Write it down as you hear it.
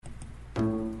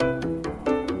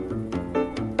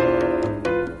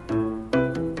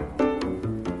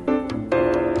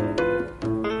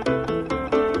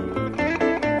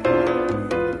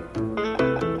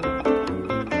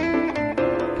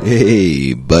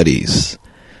Hey, buddies.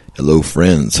 Hello,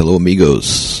 friends. Hello,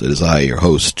 amigos. It is I, your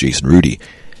host, Jason Rudy,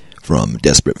 from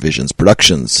Desperate Visions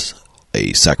Productions,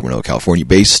 a Sacramento,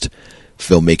 California-based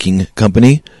filmmaking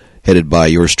company headed by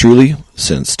yours truly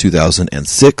since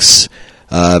 2006.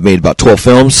 Made about 12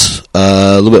 films,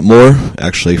 a little bit more,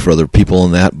 actually, for other people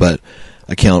in that, but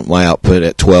I count my output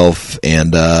at 12,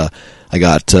 and I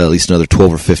got at least another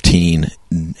 12 or 15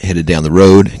 headed down the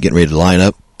road, getting ready to line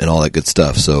up, and all that good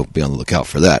stuff, so be on the lookout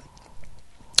for that.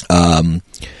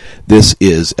 This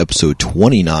is episode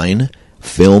 29,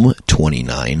 film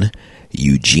 29,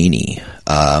 Eugenie.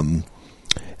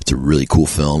 It's a really cool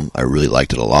film. I really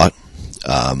liked it a lot.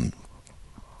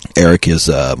 Eric is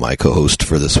my co-host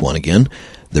for this one again,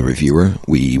 the reviewer.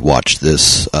 We watched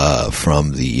this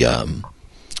from the,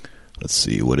 let's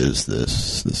see, what is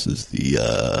this? This is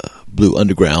the Blue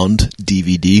Underground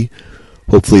DVD.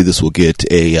 Hopefully this will get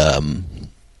a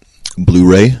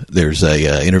Blu-ray. There's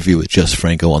a interview with Jess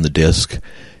Franco on the disc,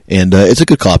 and it's a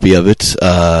good copy of it.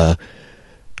 I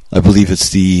believe it's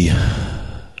the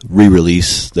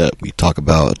re-release that we talk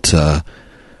about, the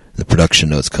production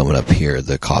notes coming up here,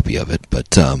 the copy of it.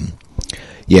 But,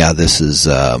 yeah, this is,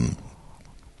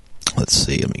 let's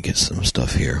see, let me get some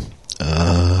stuff here.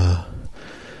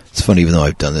 It's funny, even though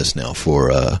I've done this now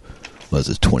for,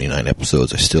 29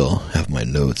 episodes, I still have my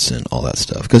notes and all that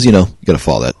stuff. Because, you got to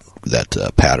follow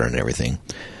that pattern and everything.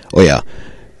 Oh, yeah.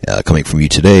 Coming from you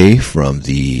today, from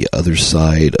the other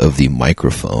side of the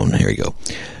microphone. Here we go.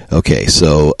 Okay,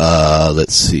 so,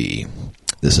 let's see.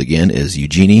 This, again, is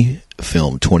Eugenie,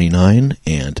 film 29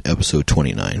 and episode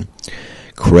 29.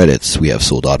 Credits, we have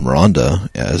Soledad Miranda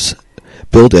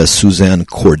billed as Suzanne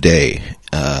Corday.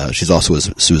 She's also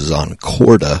as Suzanne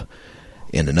Corda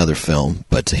in another film,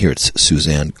 but here it's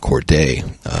Suzanne Corday.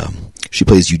 She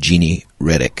plays Eugenie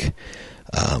Reddick,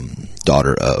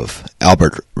 daughter of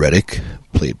Albert Reddick,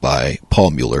 played by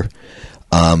Paul Mueller.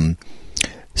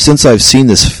 Since I've seen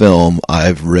this film,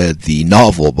 I've read the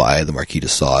novel by the Marquis de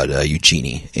Sade,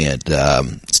 Eugenie, and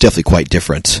it's definitely quite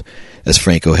different, as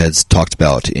Franco has talked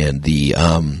about in the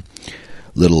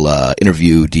little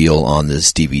interview deal on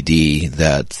this DVD,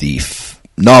 that the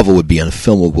novel would be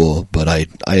unfilmable, but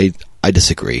I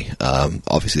disagree.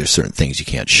 Obviously, there's certain things you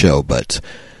can't show, but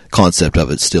concept of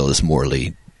it still is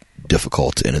morally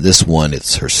difficult, and in this one,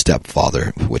 it's her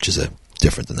stepfather, which is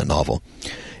different than the novel.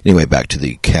 Anyway, back to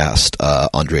the cast.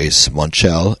 Andres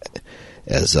Monchal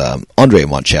as Andre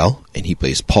Monchal, and he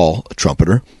plays Paul, a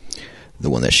trumpeter, the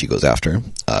one that she goes after.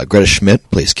 Greta Schmidt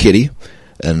plays Kitty,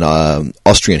 an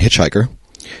Austrian hitchhiker.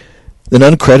 Then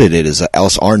uncredited is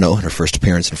Alice Arno, her first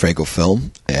appearance in Franco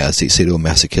film, as a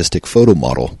sadomasochistic photo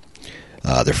model,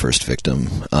 their first victim.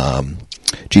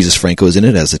 Jesus Franco is in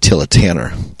it as Attila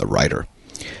Tanner, a writer.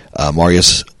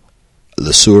 Marius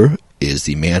Lesueur is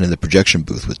the man in the projection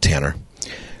booth with Tanner.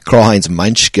 Karl-Heinz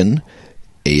Meinschen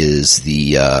is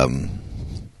the,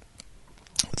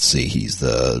 let's see, he's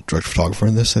the director photographer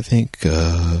in this, I think.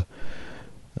 No,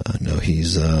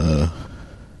 he's, well,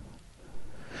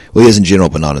 he is in general,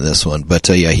 but not in this one. But,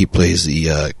 yeah, he plays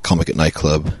the comic at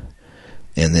nightclub.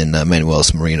 And then Manuel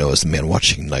Marino is the man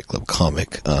watching nightclub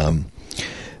comic.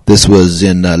 This was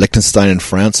in Liechtenstein in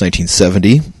France,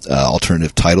 1970.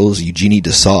 Alternative titles, Eugenie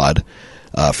de Sade,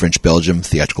 French-Belgium,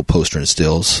 theatrical poster and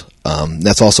stills.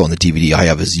 That's also on the DVD I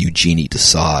have as Eugenie de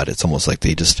Sade. It's almost like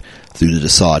they just threw the de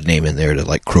Sade name in there to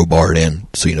like crowbar it in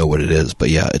so you know what it is. But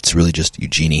yeah, it's really just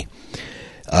Eugenie.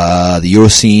 The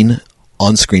Euroscene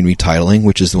on-screen retitling,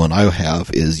 which is the one I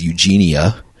have, is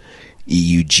Eugenia,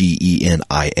 Eugenia.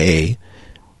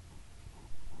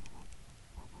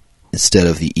 Instead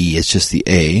of the E, it's just the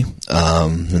A.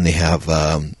 Then they have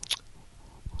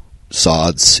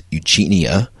Sade's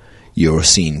Eugenia,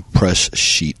 Euroscene press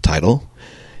sheet title.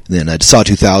 And then Sade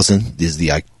 2000 is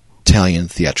the Italian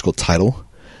theatrical title.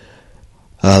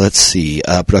 Let's see,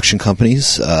 production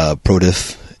companies,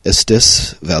 Prodif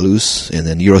Estis, Valus, and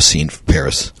then Euroscene for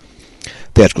Paris.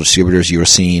 Theatrical distributors,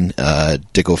 Euroscene,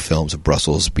 Dico Films of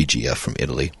Brussels, BGF from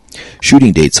Italy.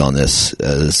 Shooting dates on this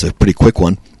is a pretty quick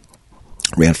one.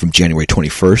 Ran from January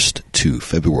 21st to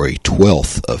February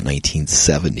 12th of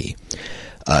 1970.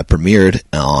 Premiered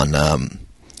on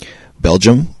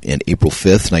Belgium in April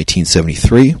 5th,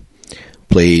 1973.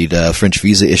 Played French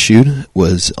visa issued,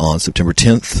 was on September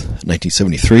 10th,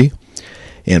 1973.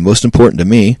 And most important to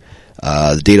me,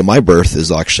 the date of my birth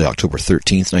is actually October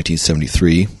 13th,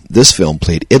 1973. This film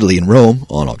played Italy and Rome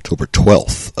on October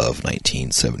 12th of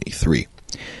 1973.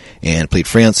 And played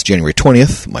France January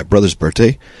 20th, my brother's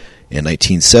birthday. In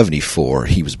 1974,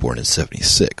 he was born in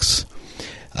 76.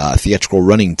 Theatrical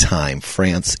running time,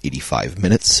 France, 85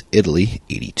 minutes. Italy,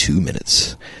 82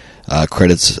 minutes.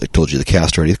 Credits, I told you the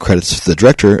cast already. Credits for the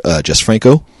director, Jess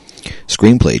Franco.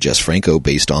 Screenplay, Jess Franco,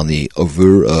 based on the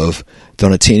oeuvre of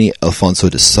Donatini Alfonso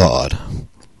de Sade.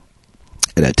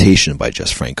 Adaptation by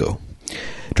Jess Franco.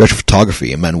 Director of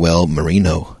photography, Emmanuel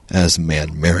Marino as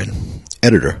Man Marin.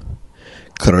 Editor,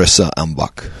 Clarissa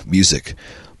Ambach. Music,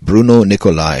 Bruno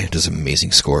Nicolai does an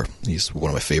amazing score. He's one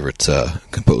of my favorite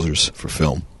composers for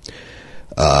film.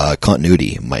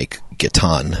 Continuity, Mike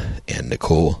Guiton and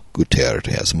Nicole Guterres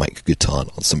as Mike Guiton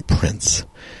on some prints.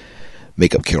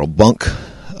 Makeup, Carol Bunk.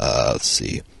 Let's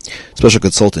see. Special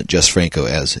consultant, Jess Franco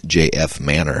as J.F.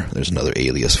 Manor. There's another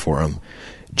alias for him.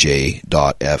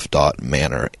 J.F.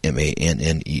 Manor,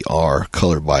 M-A-N-N-E-R.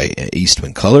 Color by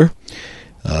Eastman Color.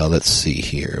 Let's see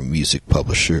here. Music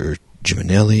publisher,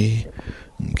 Giminelli.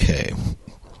 Okay.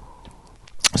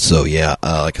 So, yeah,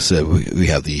 like I said, we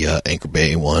have the Anchor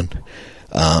Bay one.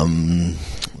 Let me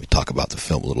talk about the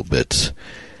film a little bit.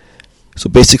 So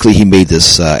basically, he made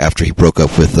this after he broke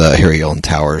up with Harry Ellen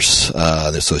Towers.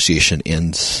 The association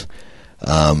ends.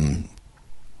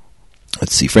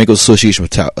 Let's see. Franco's association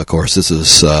with Towers. Of course, this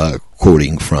is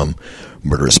quoting from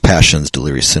Murderous Passions,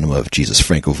 Delirious Cinema of Jesus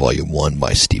Franco, Volume 1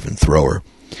 by Stephen Thrower.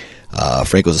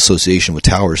 Franco's association with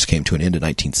Towers came to an end in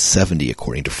 1970,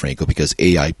 according to Franco, because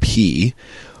AIP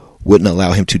wouldn't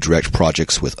allow him to direct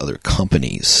projects with other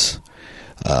companies.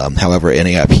 However,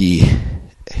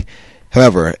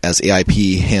 as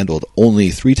AIP handled only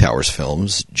 3 Towers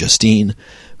films, Justine,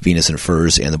 Venus and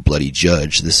Furs, and The Bloody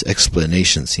Judge, this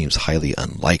explanation seems highly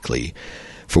unlikely.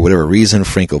 For whatever reason,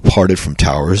 Franco parted from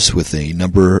Towers with a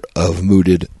number of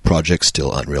mooted projects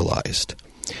still unrealized.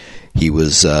 They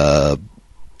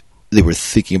were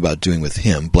thinking about doing with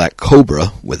him Black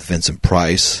Cobra with Vincent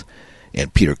Price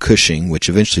and Peter Cushing, which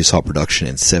eventually saw production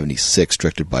in 1976,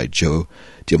 directed by Joe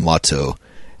D'Amato,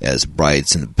 as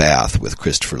Brides in the Bath with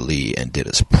Christopher Lee and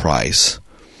Dennis Price.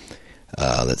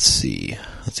 Let's see.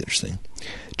 That's interesting.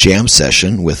 Jam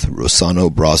Session with Rossano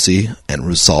Brasi and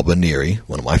Rosalba Neri,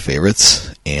 one of my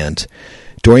favorites, and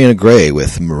Dorian Gray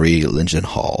with Marie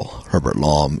Lindenhall, Herbert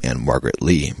Lom, and Margaret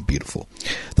Lee. Beautiful.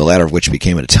 The latter of which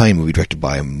became an Italian movie directed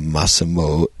by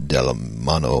Massimo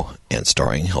Dallamano and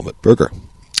starring Helmut Berger.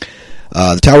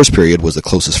 The Towers period was the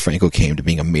closest Franco came to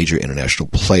being a major international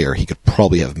player. He could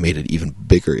probably have made an even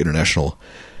bigger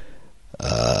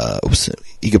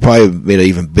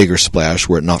splash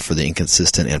were it not for the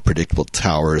inconsistent and predictable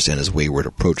Towers and his wayward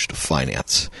approach to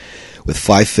finance. With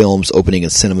 5 films opening in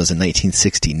cinemas in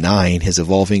 1969, his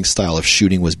evolving style of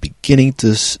shooting was beginning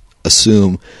to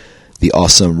assume the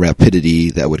awesome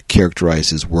rapidity that would characterize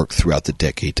his work throughout the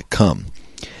decade to come.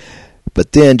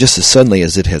 But then, just as suddenly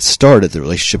as it had started, the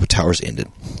relationship with Towers ended.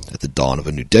 At the dawn of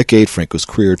a new decade, Franco's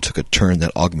career took a turn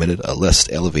that augmented a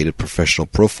less elevated professional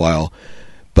profile,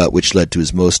 but which led to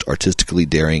his most artistically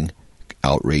daring,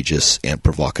 outrageous, and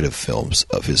provocative films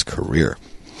of his career.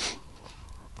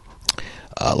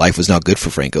 Life was not good for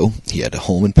Franco. He had a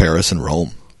home in Paris and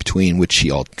Rome, between which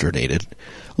he alternated,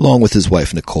 along with his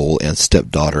wife Nicole and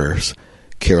stepdaughters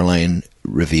Caroline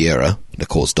Riviera,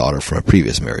 Nicole's daughter from a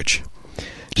previous marriage.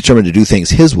 Determined to do things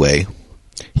his way,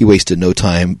 he wasted no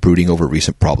time brooding over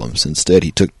recent problems. Instead,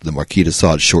 he took the Marquis de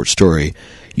Sade's short story,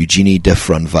 Eugenie de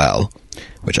Franval,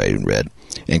 which I even read,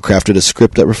 and crafted a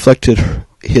script that reflected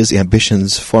his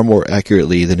ambitions far more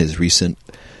accurately than his recent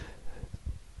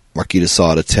Marquis de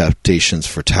Sade adaptations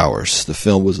for Towers. The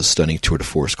film was a stunning tour de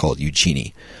force called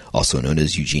Eugenie, also known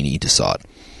as Eugenie de Sade.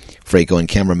 Franco and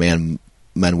cameraman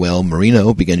Manuel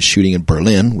Marino began shooting in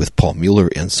Berlin with Paul Mueller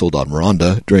and Soledad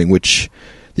Miranda during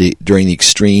the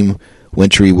extreme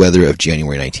wintry weather of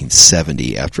January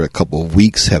 1970. After a couple of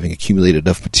weeks, having accumulated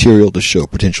enough material to show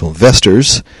potential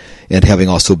investors, and having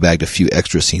also bagged a few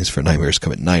extra scenes for Nightmares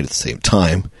Come at Night at the same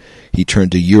time, he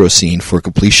turned to Euroscene for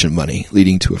completion money,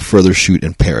 leading to a further shoot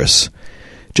in Paris.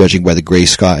 Judging by the gray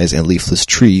skies and leafless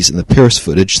trees in the Paris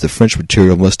footage, the French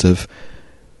material must have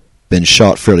been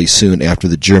shot fairly soon after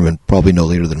the German, probably no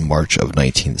later than March of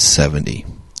 1970.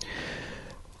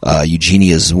 Eugenie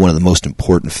is one of the most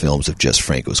important films of Jess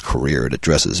Franco's career. It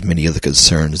addresses many of the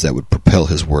concerns that would propel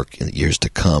his work in the years to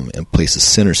come and places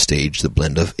center stage the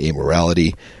blend of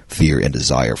amorality, fear, and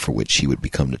desire for which he would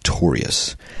become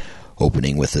notorious.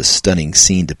 Opening with a stunning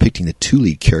scene depicting the 2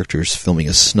 lead characters filming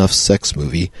a snuff sex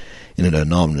movie in an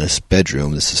anonymous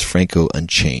bedroom, this is Franco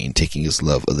Unchained, taking his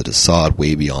love of the de Sade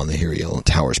way beyond the Harry Ellen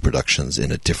Towers productions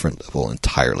in a different level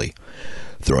entirely.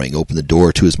 Throwing open the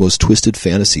door to his most twisted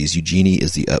fantasies, Eugenie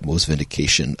is the utmost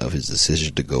vindication of his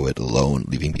decision to go it alone,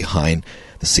 leaving behind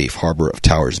the safe harbor of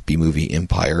Towers' B-movie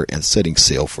empire and setting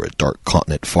sail for a dark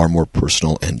continent far more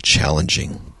personal and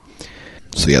challenging.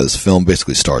 So yeah, this film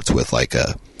basically starts with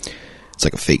it's It's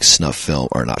like a fake snuff film,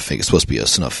 or not fake, it's supposed to be a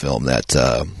snuff film that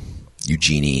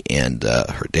Eugenie and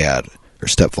her dad, her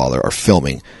stepfather, are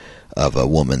filming of a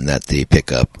woman that they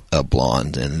pick up, a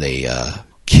blonde, and they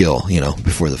kill,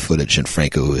 before the footage, and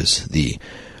Franco is the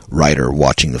writer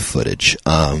watching the footage.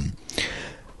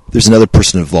 There's another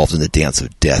person involved in the dance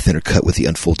of death. Intercut with the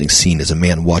unfolding scene is a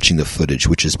man watching the footage,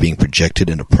 which is being projected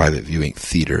in a private viewing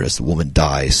theater as the woman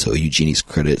dies, so Eugenie's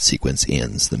credit sequence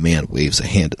ends. The man waves a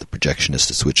hand at the projectionist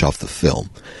to switch off the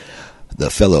film. The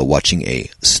fellow watching a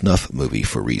snuff movie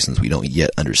for reasons we don't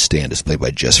yet understand is played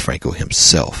by Jess Franco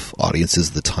himself. Audiences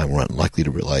at the time were unlikely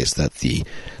to realize that the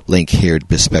lank-haired,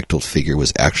 bespectacled figure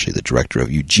was actually the director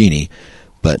of Eugenie,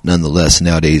 but nonetheless,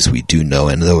 nowadays we do know,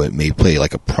 and though it may play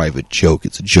like a private joke,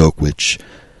 it's a joke which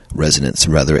resonates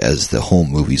rather as the home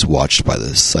movies watched by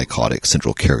the psychotic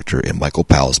central character in Michael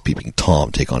Powell's Peeping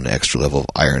Tom take on an extra level of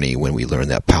irony when we learn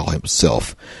that Powell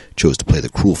himself chose to play the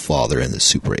cruel father in the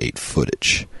Super 8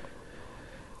 footage.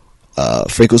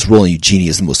 Franco's role in Eugenie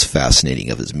is the most fascinating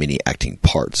of his many acting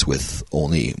parts, with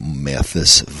only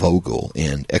Mathis Vogel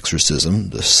in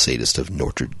Exorcism, the sadist of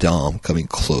Notre Dame, coming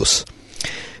close.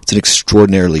 It's an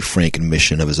extraordinarily frank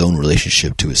admission of his own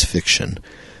relationship to his fiction,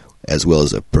 as well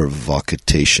as a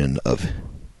provocation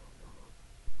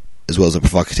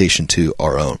to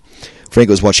our own.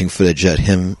 Franco is watching footage that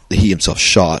he himself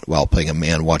shot while playing a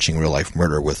man watching real-life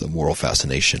murder with a moral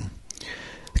fascination.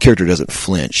 The character doesn't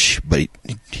flinch, but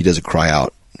he doesn't cry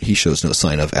out. He shows no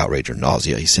sign of outrage or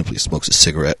nausea. He simply smokes a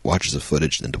cigarette, watches the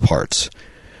footage, then departs.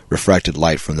 Refracted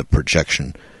light from the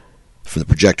projector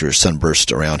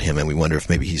sunbursts around him, and we wonder if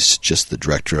maybe he's just the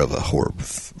director of a horror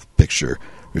picture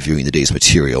reviewing the day's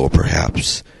material, or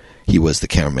perhaps he was the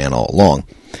cameraman all along.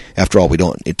 After all, we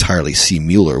don't entirely see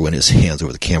Mueller when his hands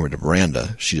over the camera to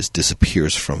Miranda. She just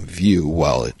disappears from view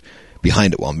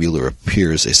behind it while Mueller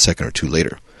appears a second or two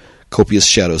later. Copious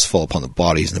shadows fall upon the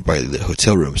bodies in the brightly lit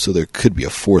hotel room, so there could be a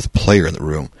fourth player in the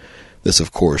room. This,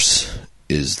 of course,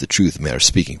 is the truth of the matter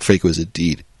speaking. Franco is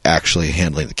indeed actually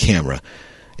handling the camera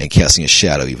and casting a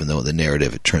shadow, even though in the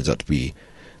narrative it turns out to be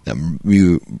that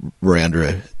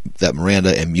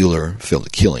Miranda and Mueller filmed the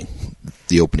killing.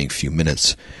 The opening few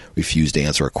minutes refuse to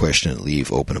answer our question and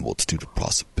leave open a multitude of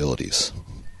possibilities.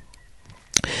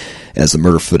 As the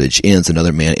murder footage ends,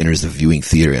 another man enters the viewing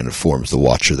theater and informs the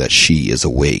watcher that she is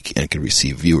awake and can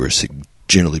receive viewers. It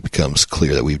generally becomes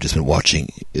clear that we've just been watching.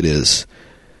 It is,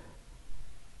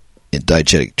 in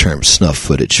diegetic terms, snuff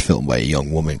footage filmed by a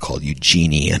young woman called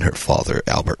Eugenie and her father,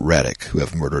 Albert Raddick, who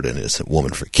have murdered an innocent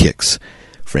woman for kicks.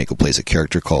 Franco plays a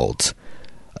character called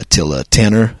Attila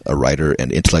Tanner, a writer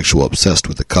and intellectual obsessed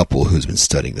with the couple who's been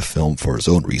studying the film for his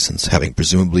own reasons, having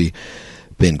presumably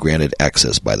been granted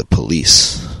access by the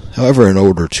police. However, in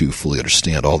order to fully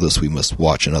understand all this, we must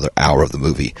watch another hour of the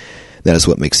movie. That is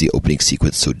what makes the opening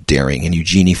sequence so daring, and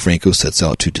Eugenie Franco sets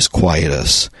out to disquiet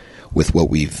us with what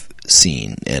we've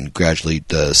seen, and gradually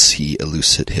does he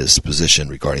elucidate his position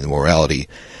regarding the morality,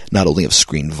 not only of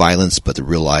screen violence, but the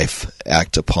real-life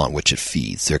act upon which it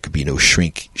feeds. There could be no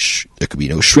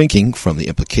shrinking from the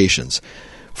implications.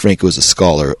 Franco is a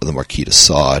scholar of the Marquis de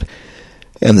Sade,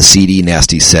 and the seedy,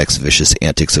 nasty sex, vicious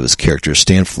antics of his characters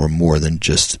stand for more than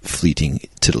just fleeting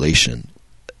titillation.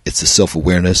 It's the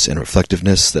self-awareness and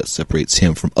reflectiveness that separates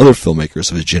him from other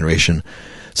filmmakers of his generation,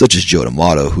 such as Joe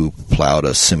D'Amato, who plowed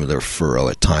a similar furrow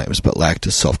at times, but lacked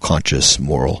a self-conscious,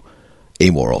 amoral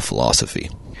philosophy.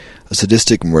 A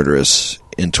sadistic murderess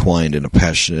entwined in a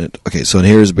passionate... Okay, so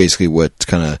here's basically what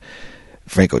kind of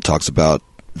Franco talks about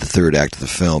the third act of the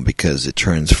film, because it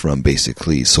turns from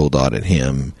basically Soldat and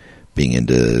him being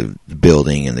into the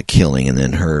building and the killing, and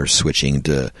then her switching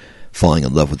to falling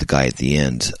in love with the guy at the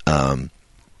end.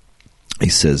 He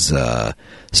says, the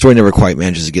story never quite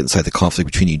manages to get inside the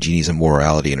conflict between Eugenie's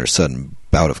immorality and her sudden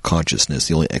bout of consciousness.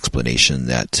 The only explanation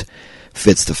that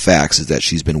fits the facts is that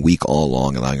she's been weak all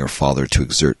along, allowing her father to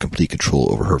exert complete control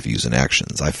over her views and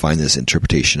actions. I find this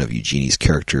interpretation of Eugenie's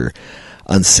character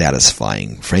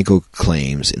unsatisfying. Franco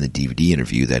claims in the DVD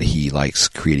interview that he likes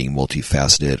creating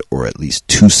multifaceted or at least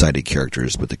two-sided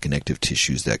characters, but the connective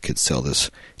tissues that could sell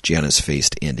this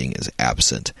Janus-faced ending is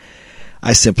absent.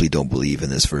 I simply don't believe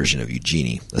in this version of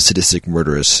Eugenie, a sadistic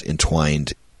murderess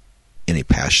entwined in a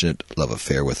passionate love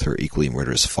affair with her equally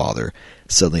murderous father,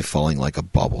 suddenly falling like a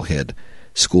bobblehead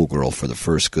schoolgirl for the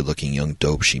first good-looking young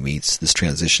dope she meets. This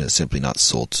transition is simply not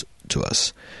sold to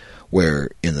us. Where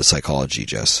in the psychology,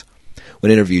 Jess?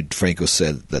 When interviewed, Franco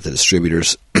said that the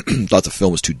distributors thought the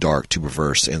film was too dark, too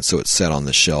perverse, and so it sat on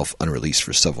the shelf unreleased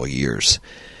for several years.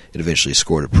 It eventually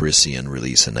scored a Parisian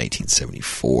release in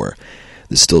 1974.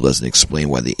 This still doesn't explain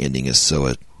why the ending is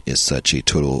so is such a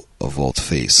total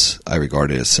volte-face. I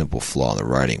regard it as a simple flaw in the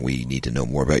writing. We need to know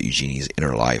more about Eugenie's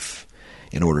inner life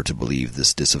in order to believe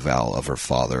this disavowal of her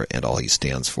father and all he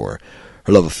stands for.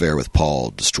 Her love affair with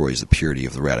Paul destroys the purity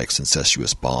of the Raddick's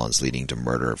incestuous bonds, leading to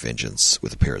murder, vengeance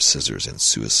with a pair of scissors, and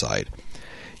suicide.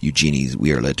 Eugenie,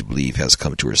 we are led to believe, has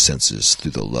come to her senses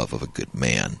through the love of a good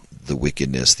man. The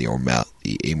wickedness, the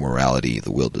immorality,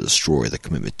 the will to destroy, the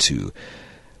commitment to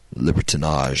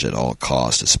libertinage at all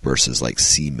costs disperses like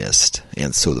sea mist,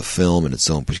 and so the film, in its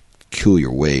own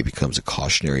peculiar way, becomes a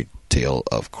cautionary tale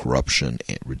of corruption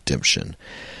and redemption,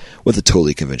 with a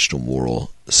totally conventional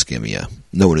moral ischemia.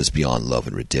 No one is beyond love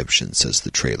and redemption, says the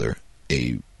trailer,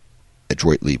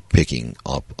 adroitly picking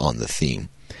up on the theme.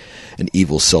 An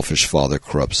evil, selfish father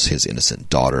corrupts his innocent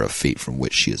daughter, a fate from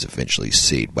which she is eventually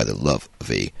saved by the love of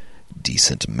a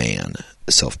decent man,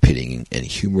 self-pitying and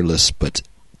humorless, but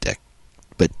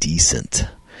decent.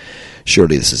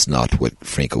 Surely this is not what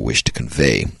Franco wished to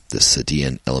convey. The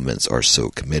Sadian elements are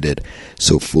so committed,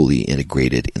 so fully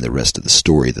integrated in the rest of the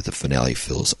story that the finale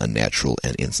feels unnatural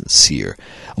and insincere.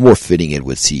 A more fitting end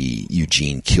would see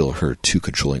Eugene kill her too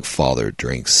controlling father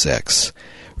during sex,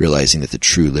 realizing that the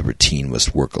true libertine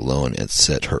must work alone and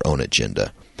set her own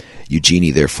agenda.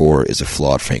 Eugenie, therefore, is a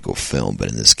flawed Franco film, but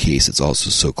in this case it's also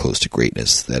so close to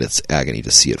greatness that it's agony to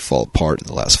see it fall apart in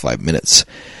the last 5 minutes.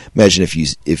 Imagine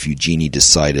if Eugenie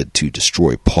decided to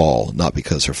destroy Paul, not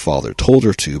because her father told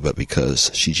her to, but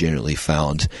because she genuinely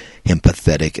found him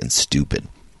pathetic and stupid.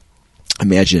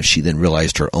 Imagine if she then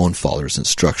realized her own father's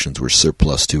instructions were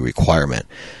surplus to requirement,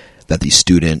 that the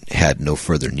student had no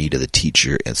further need of the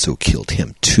teacher and so killed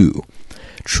him too.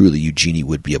 Truly, Eugenie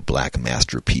would be a black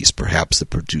masterpiece. Perhaps the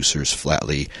producers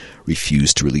flatly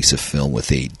refused to release a film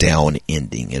with a down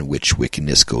ending in which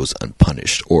wickedness goes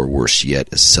unpunished, or worse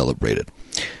yet, is celebrated.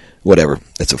 Whatever,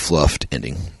 it's a fluffed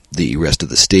ending. The rest of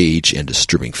the stage and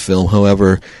disturbing film,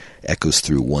 however, echoes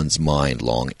through one's mind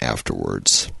long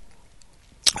afterwards.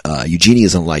 Eugenie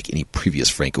is unlike any previous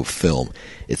Franco film.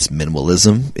 Its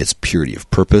minimalism, its purity of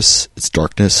purpose, its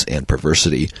darkness and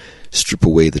perversity strip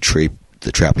away the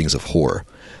trappings of horror,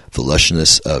 the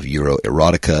lushness of Euro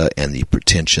erotica, and the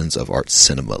pretensions of art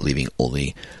cinema, leaving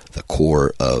only the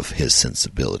core of his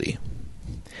sensibility.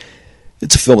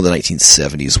 It's a film of the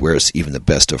 1970s, whereas even the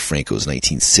best of Franco's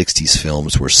 1960s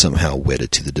films were somehow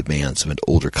wedded to the demands of an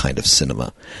older kind of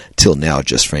cinema. Till now,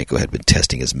 Jess Franco had been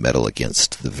testing his mettle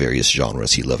against the various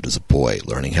genres he loved as a boy,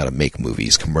 learning how to make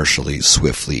movies commercially,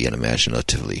 swiftly, and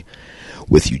imaginatively.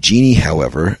 With Eugenie,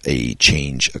 however, a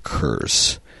change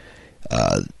occurs.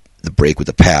 The break with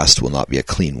the past will not be a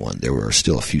clean one. There were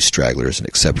still a few stragglers and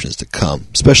exceptions to come,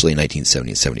 especially in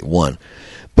 1970 and 71.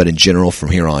 But in general,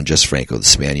 from here on, Jess Franco, the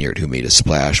Spaniard who made a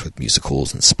splash with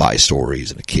musicals and spy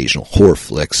stories and occasional horror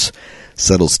flicks,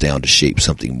 settles down to shape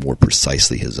something more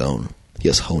precisely his own. He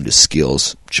has honed his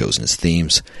skills, chosen his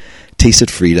themes,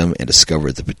 tasted freedom, and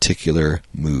discovered the particular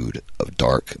mood of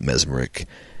dark, mesmeric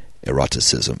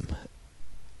eroticism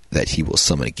that he will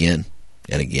summon again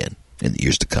and again in the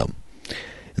years to come.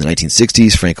 In the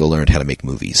 1960s, Franco learned how to make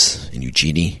movies. In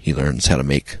Eugenie, he learns how to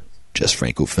make Jess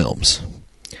Franco films.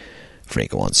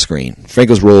 Franco on screen.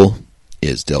 Franco's role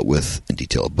is dealt with in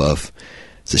detail above.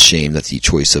 It's a shame that the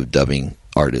choice of dubbing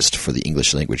artist for the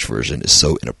English language version is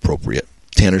so inappropriate.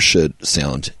 Tanner should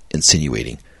sound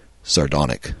insinuating,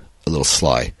 sardonic, a little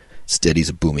sly. Steady's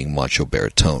a booming macho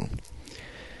baritone.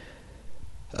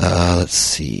 Let's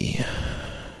see.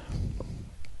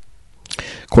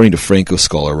 According to Franco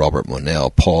scholar Robert Monell,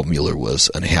 Paul Mueller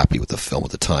was unhappy with the film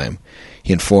at the time.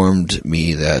 He informed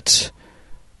me in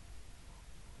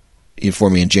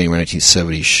January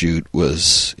 1970 shoot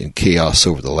was in chaos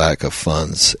over the lack of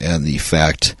funds and the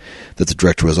fact that the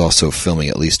director was also filming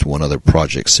at least one other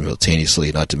project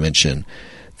simultaneously, not to mention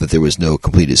that there was no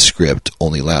completed script,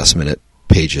 only last-minute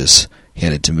pages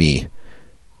handed to me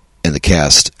and the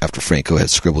cast after Franco had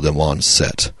scribbled them on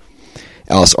set.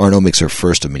 Alice Arno makes her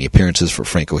first of many appearances for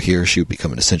Franco here. She would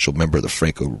become an essential member of the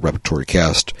Franco repertory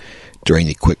cast during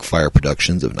the quick-fire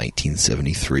productions of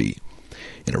 1973.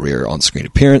 In a rare on-screen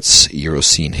appearance,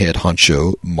 Euroscene head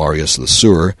honcho Marius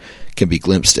Lesueur can be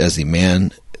glimpsed as the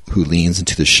man who leans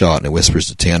into the shot and whispers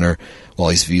to Tanner while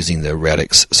he's viewing the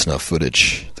Raddick's snuff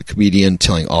footage. The comedian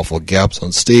telling awful gaps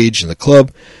on stage in the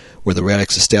club where the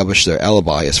Raddicks establish their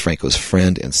alibi as Franco's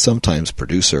friend and sometimes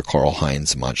producer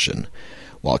Karl-Heinz Manchen,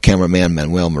 while cameraman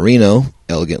Manuel Marino,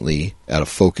 elegantly out of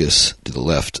focus to the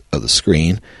left of the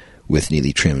screen with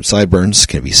neatly trimmed sideburns,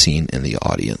 can be seen in the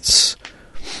audience.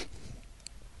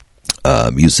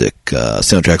 Music,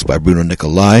 soundtracks by Bruno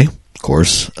Nicolai, of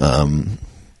course.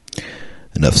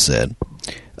 Enough said.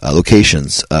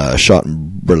 Locations, shot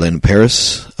in Berlin and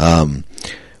Paris.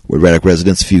 where Radek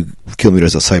residence a few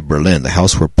kilometers outside Berlin. The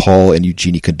house where Paul and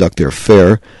Eugenie conduct their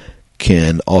affair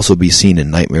can also be seen in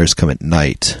Nightmares Come at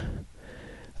Night.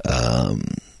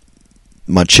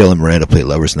 Montiel and Miranda play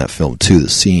lovers in that film too. The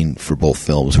scene for both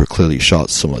films were clearly shot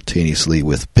simultaneously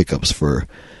with pickups for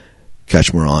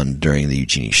Kachmaran during the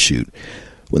Eugenie shoot.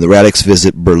 When the Radeks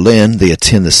visit Berlin, they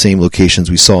attend the same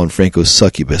locations we saw in Franco's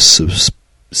Succubus.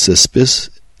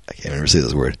 I can't ever say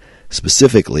this word.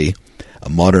 Specifically, a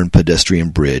modern pedestrian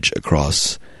bridge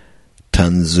across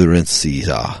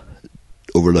Tanzurensee,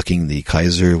 overlooking the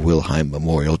Kaiser Wilhelm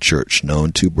Memorial Church,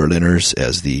 known to Berliners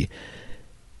as the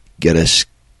Gedächtniskirche.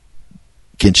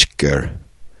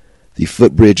 The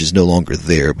footbridge is no longer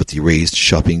there, but the raised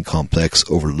shopping complex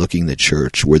overlooking the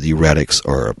church where the Radeks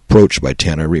are approached by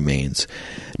Tanner remains.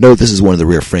 Note this is one of the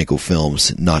rare Franco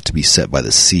films not to be set by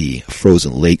the sea. A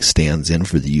frozen lake stands in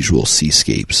for the usual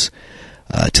seascapes.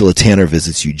 Attila Tanner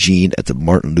visits Eugene at the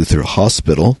Martin Luther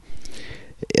Hospital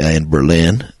in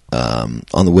Berlin.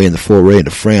 On the way in the foray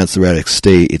into France, the Radeks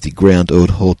stay at the Grand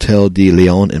Hôtel de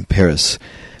Lyon in Paris.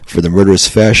 For the murderous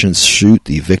fashion shoot,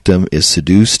 the victim is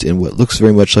seduced in what looks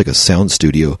very much like a sound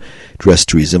studio, dressed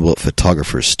to resemble a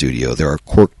photographer's studio. There are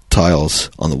cork tiles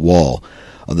on the wall,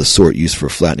 of the sort used for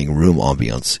flattening room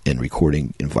ambience in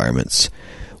recording environments.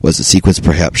 Was the sequence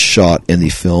perhaps shot in the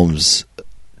film's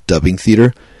dubbing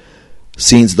theater?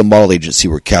 Scenes of the model agency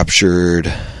were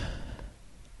captured.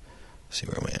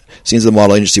 Scenes of the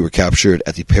model agency were captured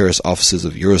at the Paris offices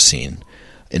of Eurocine,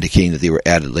 indicating that they were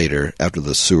added later after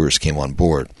the sewers came on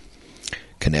board.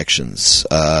 Connections.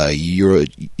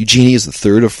 Eugenie is the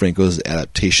third of Franco's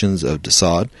adaptations of de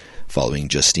Sade, following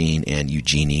Justine and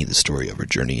Eugenie, the story of her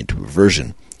journey into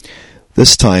perversion.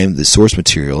 This time, the source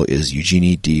material is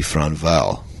Eugenie de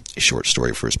Franval, a short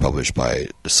story first published by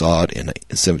de Sade in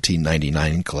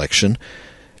 1799 collection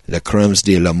Les Crimes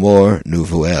de l'amour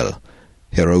nouvelle,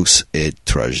 Héros et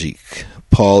tragique.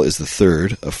 Paul is the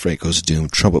third of Franco's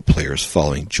doomed trumpet players,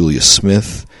 following Julius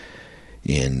Smith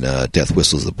in Death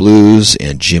Whistles the Blues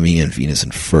and Jimmy in Venus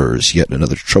and Furs. Yet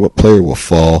another trumpet player will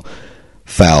fall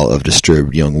foul of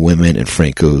disturbed young women in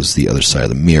Franco's The Other Side of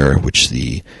the Mirror, which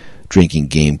the drinking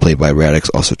game played by Radeks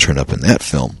also turned up in that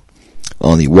film.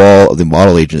 On the wall of the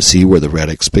model agency where the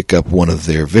Radeks pick up one of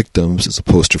their victims is a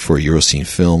poster for a Eurocine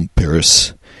film,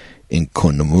 Paris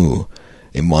Incognito,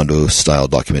 a Mondo-style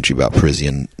documentary about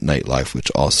Parisian nightlife,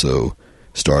 which also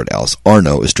starred Alice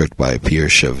Arno, is directed by Pierre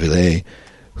Chevalier,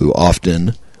 who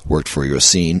often worked for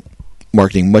Eurocine,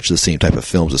 marketing much of the same type of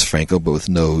films as Franco, but with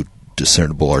no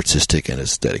discernible artistic and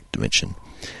aesthetic dimension.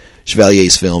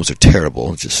 Chevalier's films are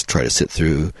terrible. Just try to sit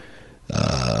through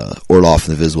Orloff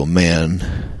and the Invisible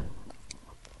Man,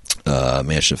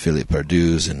 Mansion of Philippe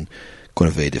Pardus, and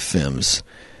Connevet de Femmes.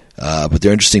 But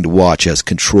they're interesting to watch as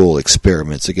control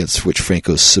experiments against which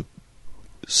Franco's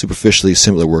superficially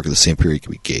similar work of the same period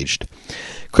can be gauged.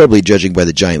 Incredibly, judging by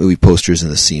the giant movie posters in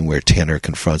the scene where Tanner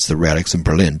confronts the Radeks in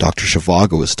Berlin, Dr.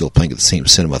 Zhivago was still playing at the same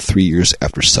cinema 3 years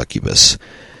after Succubus.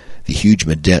 The huge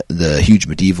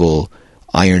medieval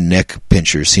iron neck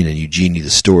pinchers seen in Eugenie, the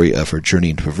story of her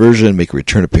journey into perversion, make a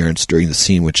return appearance during the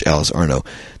scene which Alice Arno,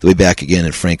 the way back again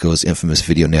in Franco's infamous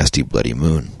video Nasty Bloody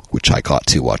Moon, which I caught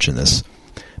too watching this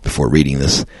before reading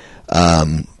this.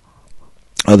 Other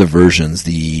versions,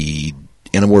 the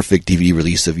anamorphic DVD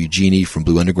release of Eugenie from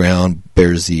Blue Underground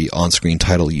bears the on-screen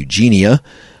title Eugenia,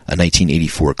 a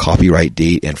 1984 copyright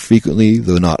date, and frequently,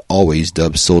 though not always,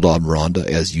 dubbed Soldad Miranda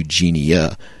as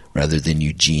Eugenia rather than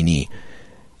Eugenie.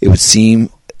 It would seem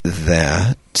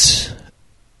that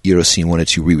Eurocine wanted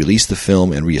to re-release the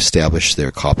film and re-establish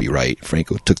their copyright.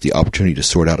 Franco took the opportunity to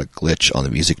sort out a glitch on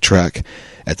the music track.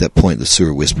 At that point, the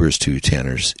sewer whispers in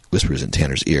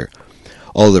Tanner's ear.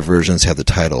 All other versions have the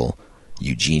title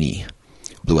Eugenie.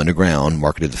 Blue Underground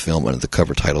marketed the film under the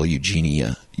cover title Eugenie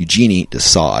de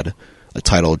Sade, a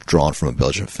title drawn from a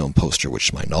Belgian film poster, which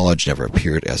to my knowledge never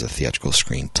appeared as a theatrical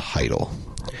screen title.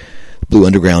 Blue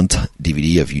Underground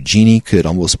DVD of Eugenie could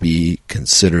almost be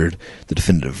considered the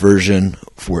definitive version,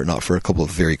 were it not for a couple of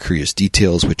very curious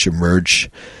details which emerge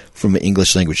from an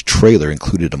English-language trailer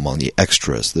included among the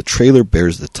extras. The trailer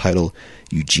bears the title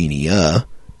Eugenia,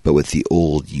 but with the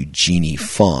old Eugenie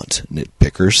font,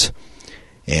 nitpickers,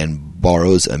 and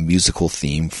borrows a musical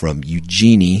theme from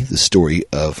Eugenie, the story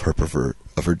of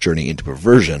her journey into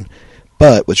perversion.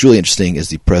 But what's really interesting is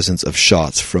the presence of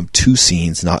shots from two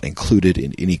scenes not included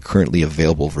in any currently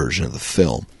available version of the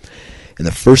film. In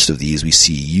the first of these, we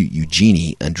see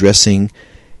Eugenie undressing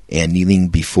and kneeling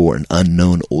before an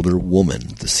unknown older woman.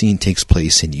 The scene takes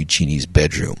place in Eugenie's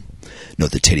bedroom.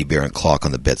 Note the teddy bear and clock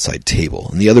on the bedside table.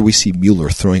 In the other, we see Mueller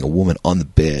throwing a woman on the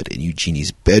bed in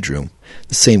Eugenie's bedroom.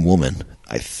 The same woman,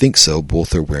 I think so.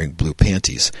 Both are wearing blue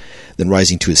panties. Then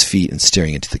rising to his feet and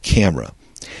staring into the camera.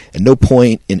 At no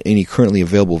point in any currently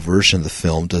available version of the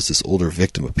film does this older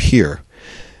victim appear.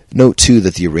 Note, too,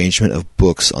 that the arrangement of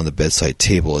books on the bedside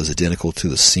table is identical to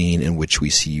the scene in which we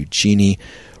see Eugenie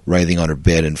writhing on her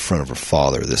bed in front of her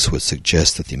father. This would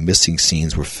suggest that the missing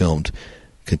scenes were filmed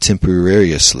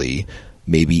contemporaneously,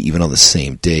 maybe even on the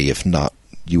same day. If not,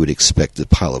 you would expect the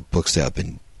pile of books to have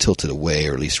been tilted away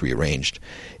or at least rearranged.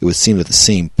 It would seem that the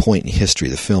same point in history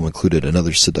the film included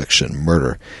another seduction and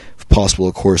murder. If possible,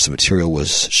 of course, the material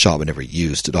was shot but never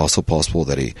used. It's also possible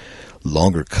that a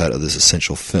longer cut of this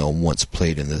essential film once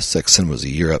played in the sex cinemas of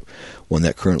Europe, one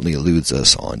that currently eludes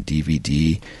us on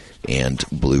DVD and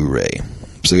Blu-ray.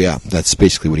 So yeah, that's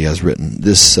basically what he has written.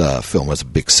 This film has a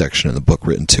big section in the book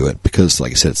written to it because,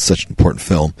 like I said, it's such an important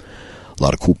film. A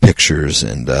lot of cool pictures,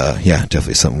 and yeah,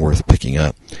 definitely something worth picking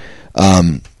up.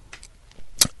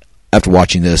 After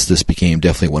watching this became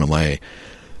definitely one of my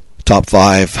top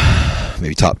 5,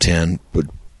 maybe top 10, but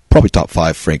probably top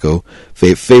 5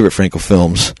 favorite Franco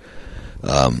films,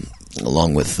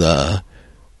 along with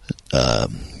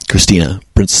Christina,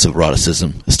 Princess of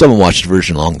Eroticism. I still haven't watched the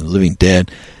version along with The Living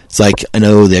Dead. It's like, I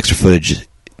know the extra footage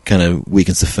kind of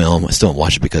weakens the film. I still haven't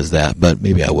watched it because of that, but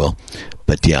maybe I will.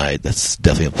 But yeah, that's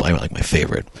definitely like my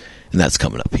favorite. And that's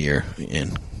coming up here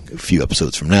in a few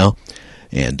episodes from now.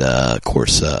 And, of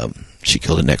course, She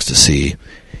Killed in Ecstasy,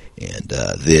 and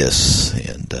this,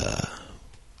 and a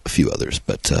few others.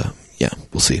 But, yeah,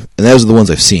 we'll see. And those are the ones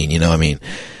I've seen, you know. I mean,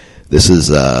 this is,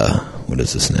 what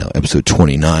is this now? Episode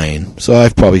 29. So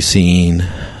I've probably seen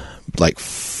like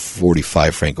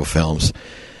 45 Franco films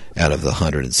out of the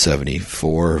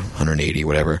 174, 180,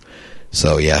 whatever.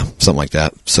 So, yeah, something like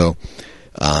that. So,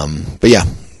 but yeah,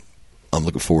 I'm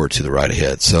looking forward to the ride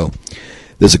ahead. So,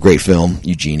 this is a great film,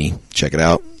 Eugenie. Check it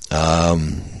out.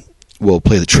 We'll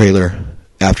play the trailer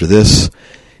after this,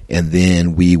 and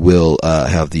then we will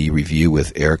have the review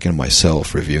with Eric and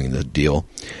myself reviewing the deal.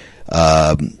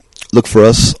 Look for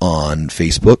us on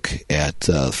Facebook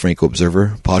at Franco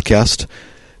Observer Podcast.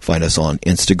 Find us on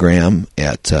Instagram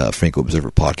at Franco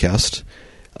Observer Podcast.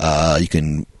 You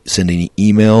can send any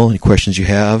email, any questions you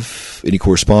have, any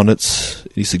correspondence,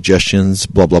 any suggestions,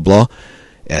 blah, blah, blah,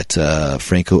 at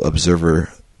Franco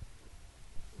Observer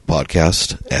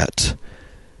Podcast at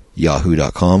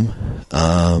yahoo.com.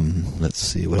 Let's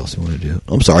see, what else do you want to do?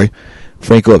 I'm sorry,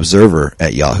 Franco Observer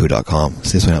at yahoo.com.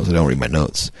 See, this one I don't read my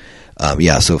notes.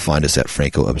 Yeah, so find us at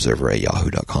Franco Observer at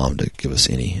yahoo.com to give us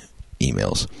any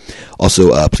emails.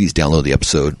 Also, please download the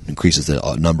episode. Increases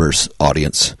the numbers,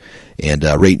 audience, and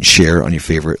rate and share on your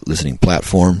favorite listening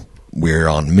platform. We're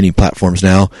on many platforms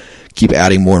now. Keep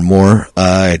adding more and more.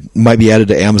 It might be added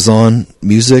to Amazon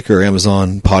Music or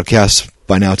Amazon Podcasts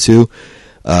by now too.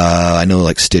 I know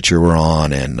like Stitcher we're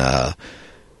on, and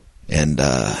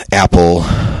Apple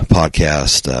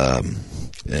Podcast,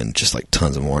 and just like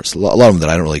tons of more. It's a lot of them that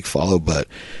I don't really follow, but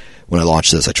when I launch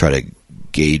this, I try to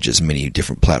gauge as many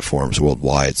different platforms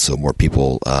worldwide so more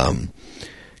people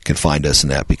can find us in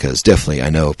that, because definitely I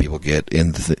know people get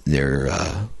in their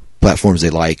platforms they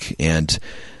like, and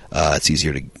it's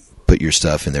easier to put your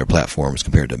stuff in their platforms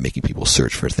compared to making people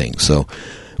search for things. So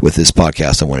with this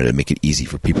podcast, I wanted to make it easy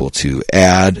for people to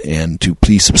add and to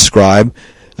please subscribe.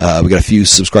 We got a few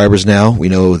subscribers now. We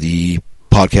know the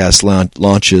podcast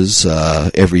launches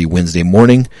every Wednesday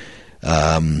morning,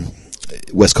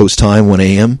 West Coast time, 1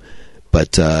 a.m.,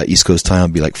 but East Coast time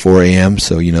will be like 4 a.m.,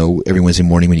 so you know every Wednesday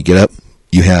morning when you get up,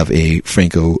 you have a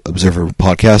Franco Observer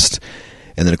podcast.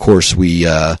 And then, of course, we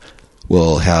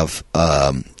will have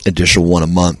additional one a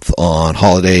month on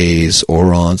holidays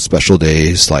or on special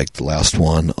days, like the last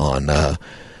one on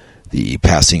the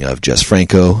passing of Jess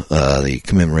Franco. They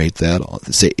commemorate that.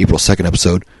 Say April 2nd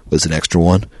episode was an extra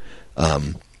one,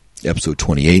 episode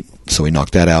 28, so we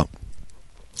knocked that out.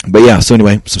 But yeah, so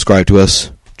anyway, subscribe to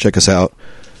us. Check us out.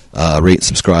 Rate,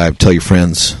 subscribe, tell your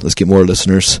friends. Let's get more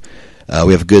listeners.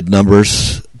 We have good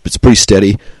numbers. It's pretty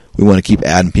steady. We want to keep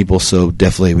adding people, so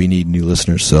definitely we need new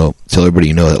listeners. So tell everybody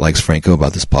you know that likes Franco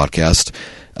about this podcast.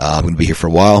 I'm going to be here for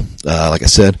a while. Like I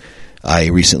said, I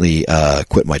recently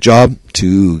quit my job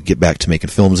to get back to making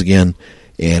films again,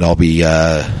 and I'll be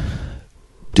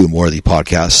doing more of the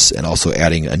podcasts and also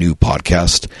adding a new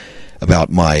podcast about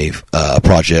my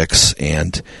projects,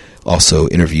 and also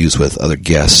interviews with other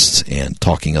guests and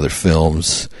talking other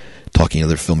films, talking to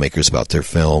other filmmakers about their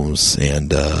films,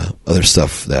 and other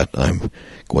stuff that I'm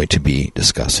going to be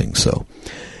discussing. So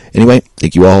anyway,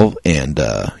 thank you all, and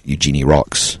Eugenie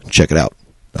rocks. Check it out.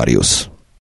 Adios.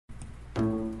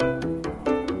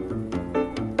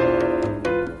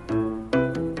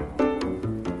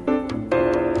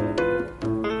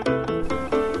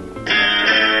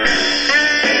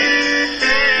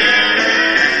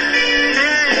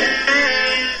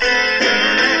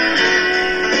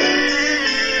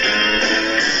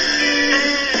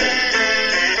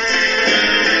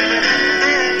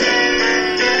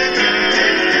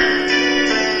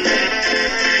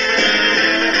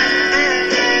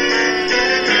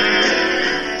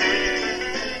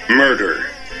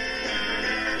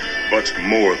 but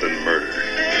more than murder.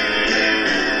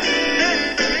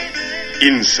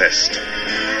 Incest,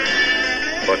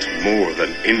 but more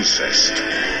than incest.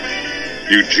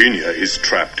 Eugenia is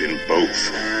trapped in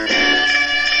both.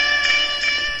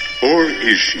 Or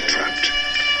is she trapped?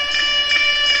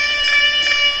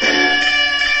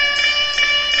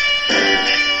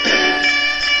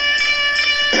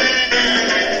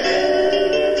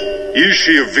 Is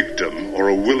she a victim or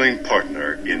a willing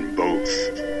partner in both?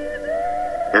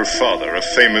 Her father, a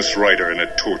famous writer in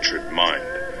a tortured mind,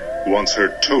 wants her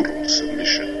total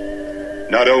submission,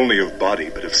 not only of body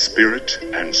but of spirit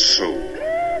and soul.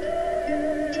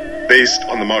 Based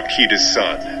on the Marquis de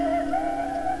Sade,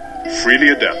 freely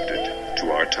adapted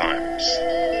to our times.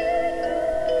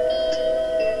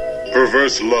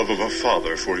 Perverse love of a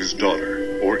father for his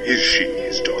daughter, or is she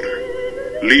his daughter,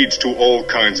 leads to all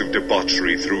kinds of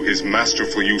debauchery through his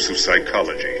masterful use of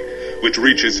psychology, which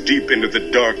reaches deep into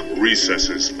the dark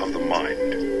recesses of the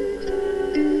mind.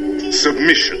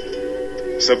 Submission.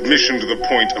 Submission to the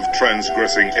point of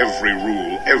transgressing every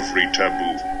rule, every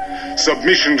taboo.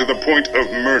 Submission to the point of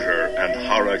murder and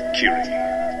harakiri.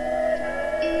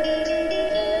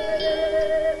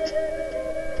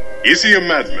 Is he a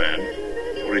madman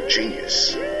or a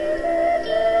genius?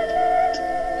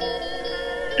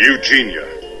 Eugenia,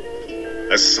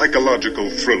 a psychological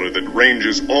thriller that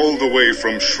ranges all the way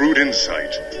from shrewd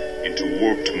insight into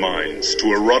warped minds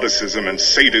to eroticism and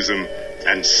sadism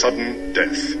and sudden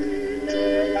death.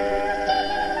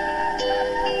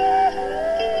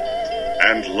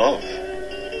 And love,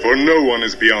 for no one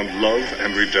is beyond love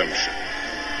and redemption.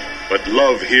 But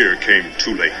love here came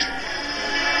too late.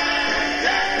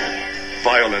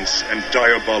 Violence and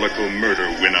diabolical murder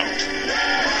win out.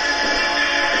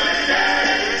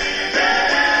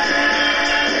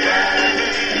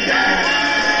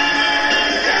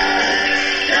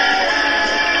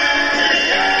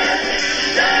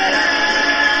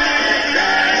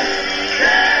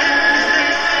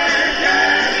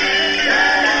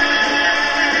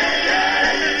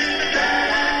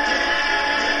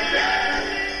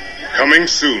 Coming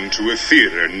soon to a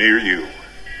theater near you.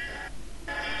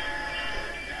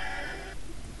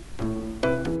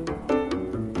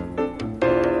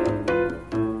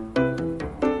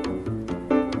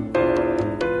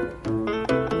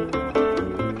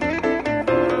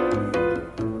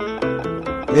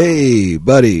 Hey,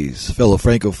 buddies, fellow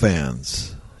Franco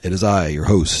fans. It is I, your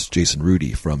host, Jason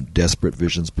Rudy from Desperate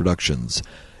Visions Productions,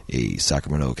 a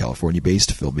Sacramento,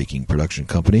 California-based filmmaking production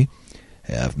company.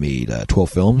 Have made 12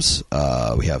 films.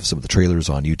 We have some of the trailers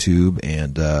on YouTube,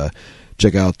 and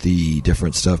check out the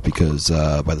different stuff because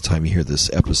by the time you hear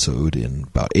this episode in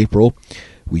about April,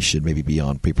 we should maybe be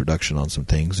on pre-production on some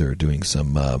things or doing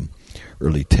some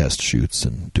early test shoots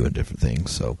and doing different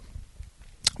things. So,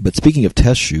 but speaking of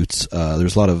test shoots,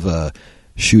 there's a lot of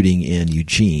shooting in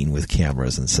Eugene with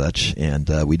cameras and such, and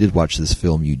we did watch this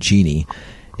film Eugenie,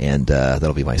 and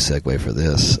that'll be my segue for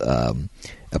this.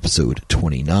 Episode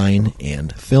 29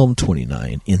 and film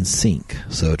 29 in sync.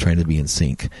 So trying to be in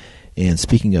sync. And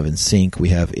speaking of in sync, we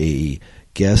have a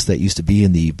guest that used to be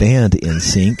in the band In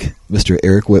Sync, Mr.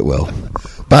 Eric Whitwell.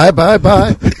 Bye.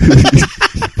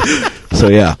 So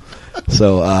yeah.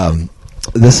 So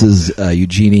this is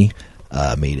Eugenie,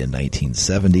 made in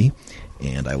 1970,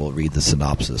 and I will read the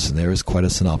synopsis. And there is quite a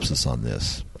synopsis on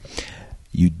this.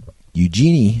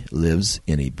 Eugenie lives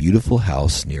in a beautiful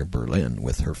house near Berlin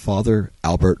with her father,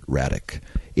 Albert Radek,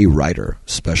 a writer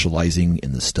specializing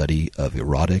in the study of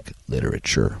erotic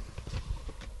literature.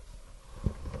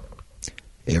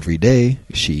 Every day,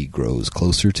 she grows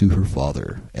closer to her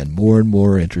father and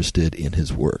more interested in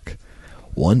his work.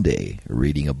 One day,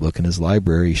 reading a book in his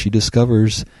library, she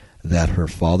discovers that her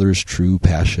father's true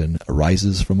passion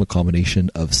arises from a combination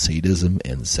of sadism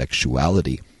and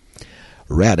sexuality.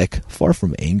 Radek, far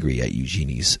from angry at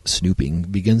Eugenie's snooping,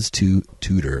 begins to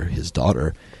tutor his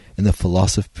daughter in the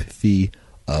philosophy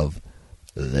of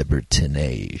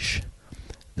libertinage.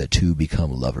 The two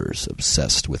become lovers,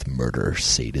 obsessed with murder,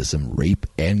 sadism, rape,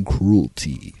 and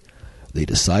cruelty. They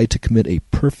decide to commit a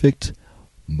perfect,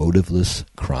 motiveless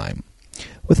crime.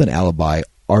 With an alibi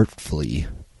artfully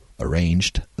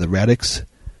arranged, the Radeks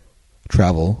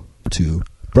travel to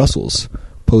Brussels.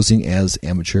 Posing as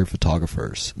amateur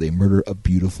photographers, they murder a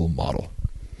beautiful model.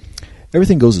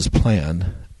 Everything goes as planned.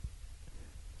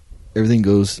 Everything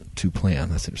goes to plan.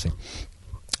 That's interesting.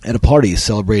 At a party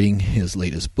celebrating his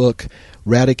latest book,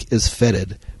 Radek is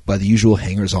feted by the usual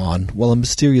hangers-on, while a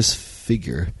mysterious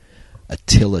figure,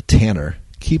 Attila Tanner,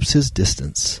 keeps his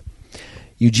distance.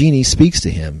 Eugenie speaks to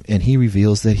him, and he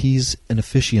reveals that he's an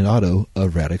aficionado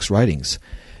of Radek's writings.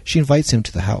 She invites him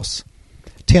to the house.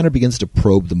 Tanner begins to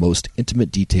probe the most intimate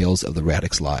details of the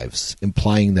Raddick's lives,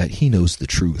 implying that he knows the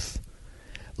truth.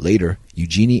 Later,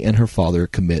 Eugenie and her father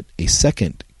commit a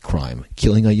second crime,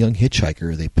 killing a young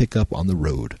hitchhiker they pick up on the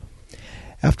road.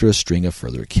 After a string of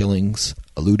further killings,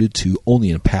 alluded to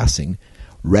only in passing,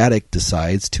 Raddick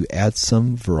decides to add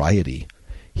some variety.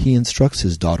 He instructs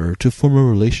his daughter to form a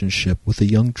relationship with a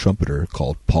young trumpeter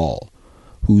called Paul,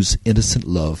 whose innocent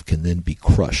love can then be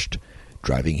crushed,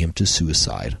 driving him to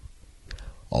suicide.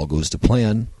 All goes to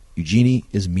plan. Eugenie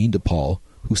is mean to Paul,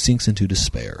 who sinks into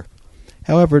despair.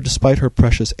 However, despite her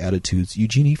precious attitudes,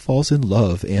 Eugenie falls in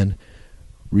love and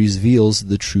reveals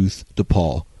the truth to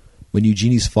Paul. When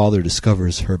Eugenie's father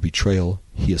discovers her betrayal,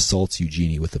 he assaults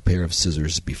Eugenie with a pair of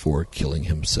scissors before killing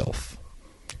himself.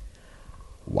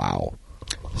 Wow.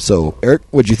 So, Eric,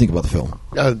 what did you think about the film?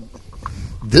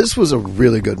 This was a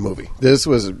really good movie. This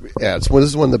is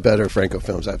one of the better Franco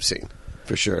films I've seen,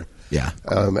 for sure. Yeah.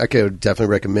 I could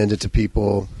definitely recommend it to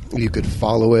people. You could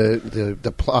follow it.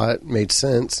 The plot made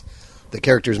sense. The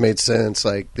characters made sense.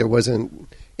 Like, there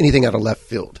wasn't anything out of left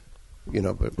field,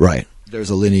 But right. There's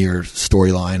a linear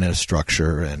storyline and a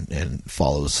structure, and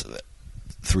follows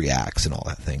 3 acts and all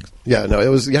that thing. Yeah, no, it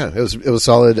was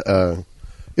solid.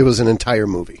 It was an entire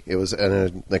movie. It was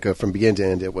from beginning to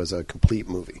end. It was a complete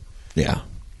movie. Yeah.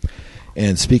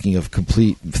 And speaking of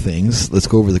complete things, let's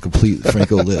go over the complete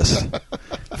Franco list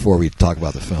before we talk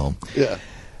about the film. Yeah.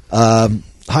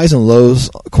 Highs and lows,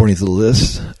 according to the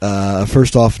list.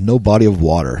 First off, no body of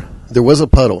water. There was a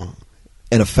puddle.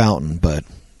 And a fountain, but,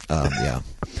 yeah.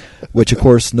 Which, of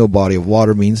course, no body of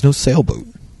water means no sailboat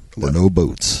or no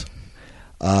boats.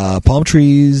 Palm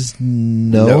trees,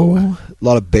 no. A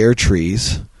lot of bare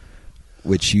trees,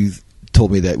 which you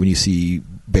told me that when you see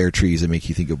bare trees, it make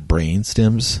you think of brain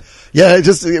stems. Yeah,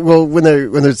 when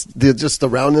there's just the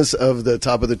roundness of the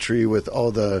top of the tree with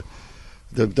all the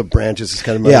branches is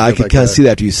kind of I could kind of see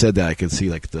that after you said that. I could see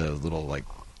like the little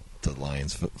the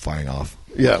lines firing off.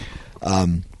 Yeah.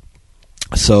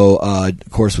 So, of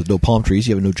course, with no palm trees,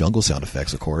 you have no jungle sound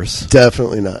effects, of course.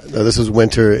 Definitely not. No, this was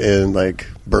winter in,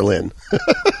 Berlin.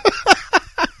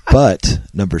 But,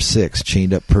 number 6,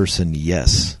 chained up person,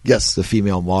 yes. Yes. The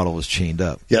female model was chained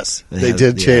up. Yes, they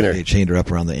did chain her. They chained her up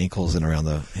around the ankles and around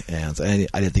the hands. And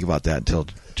I didn't think about that until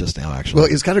just now, actually. Well,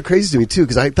 it's kind of crazy to me, too,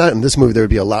 because I thought in this movie there would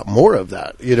be a lot more of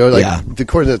that.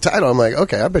 According to the title, I'm like,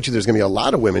 okay, I bet you there's going to be a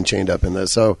lot of women chained up in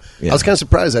this. So I was kind of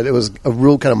surprised that it was a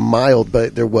real kind of mild,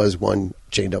 but there was one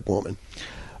chained up woman.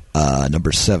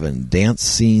 Number 7, dance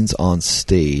scenes on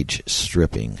stage,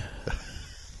 stripping.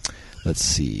 Let's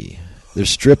see. There's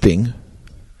stripping,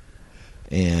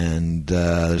 and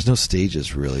there's no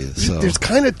stages, really. So. There's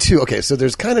kind of two. Okay, so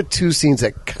there's kind of 2 scenes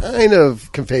that kind of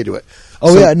convey to it.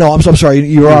 Oh, yeah, no, I'm sorry.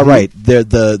 You are right.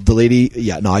 The lady,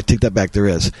 I take that back. There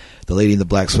is. The lady in the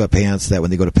black sweatpants that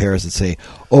when they go to Paris and say,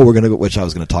 oh, we're going to go, which I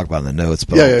was going to talk about in the notes,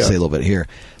 but I'll say a little bit here.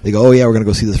 They go, oh, yeah, we're going to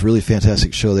go see this really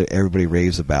fantastic show that everybody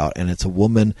raves about, and it's a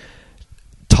woman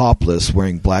topless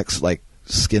wearing black,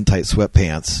 skin-tight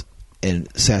sweatpants and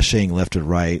sashaying left and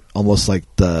right, almost like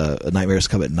the Nightmares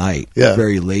Come at Night. Yeah.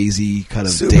 Very lazy kind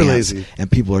of super dance. Lazy.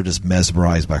 And people are just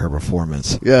mesmerized by her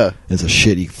performance. Yeah. It's a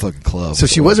shitty fucking club. So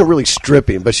she wasn't really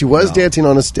stripping, but she was dancing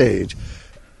on a stage.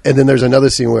 And then there's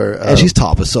another scene where... and she's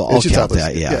topless, so I'll count topless.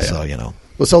 that. Yeah, so,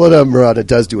 Well, Soledad Murata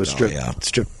does do a strip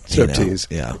tease.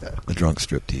 Yeah, a drunk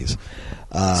strip tease.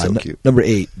 So cute. Number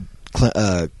 8,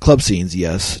 club scenes,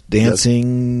 yes.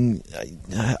 Dancing,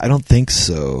 yes. I don't think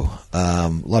so. A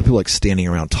lot of people like standing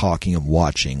around talking and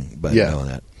watching, but no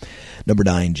that. Number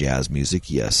 9, jazz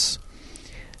music, yes.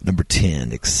 Number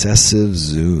 10, excessive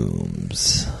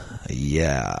zooms.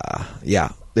 Yeah,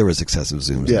 there was excessive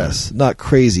zooms. Yeah. Yes. Not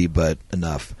crazy, but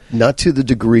enough. Not to the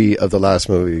degree of the last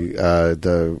movie, not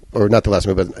the last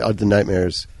movie, but the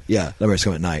Nightmares. Yeah, Nightmares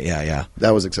Come at Night, yeah.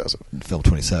 That was excessive. Film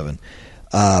 27.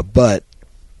 But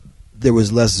there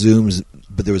was less zooms,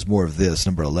 but there was more of this.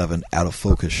 Number 11, out of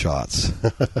focus shots.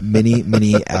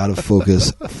 many out of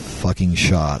focus fucking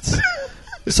shots.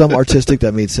 Some artistic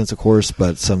that made sense, of course,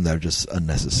 but some that are just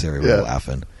unnecessary. We're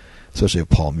laughing, especially of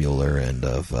Paul Mueller and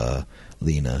of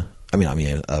Lena. Of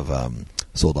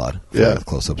Soldad. Yeah, the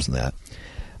close-ups in that.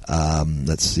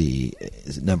 Let's see.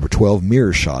 Number 12,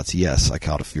 mirror shots. Yes, I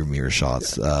caught a few mirror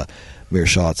shots. Mirror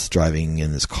shots driving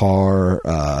in this car,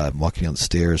 walking down the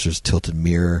stairs. There's a tilted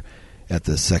mirror at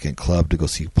the second club to go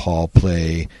see Paul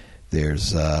play.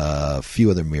 There's a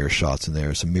few other mirror shots in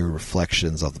there. Some mirror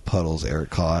reflections of the puddles Eric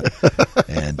caught,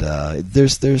 and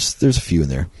there's a few in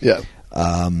there. Yeah.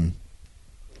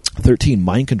 13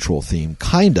 mind control theme,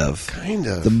 kind of.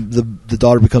 The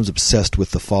daughter becomes obsessed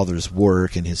with the father's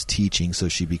work and his teaching, so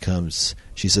she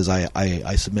says,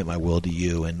 I submit my will to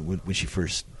you, and when she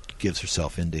first gives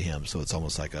herself into him, so it's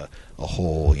almost like a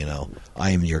whole,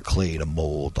 I am your clay to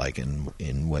mold, like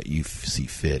in what you see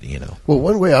fit, Well,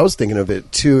 one way I was thinking of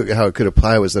it too, how it could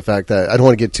apply, was the fact that I don't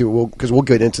want to get too, because we'll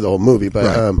get into the whole movie, but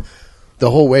right. The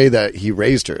whole way that he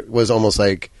raised her was almost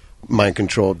like mind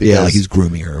control. Because, like he's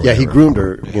grooming her. Yeah, he groomed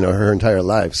her, her entire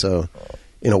life. So,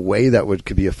 in a way, that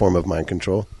could be a form of mind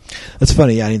control. That's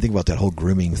funny. Yeah, I didn't think about that whole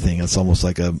grooming thing. It's almost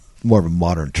like more of a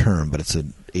modern term, but it's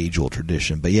an age-old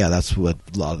tradition. But yeah, that's what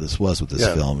a lot of this was with this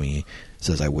film. He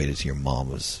says, "I waited till your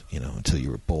mom was, until you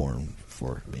were born."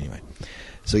 Anyway.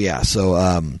 So yeah,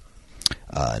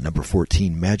 number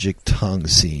 14, magic tongue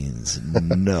scenes.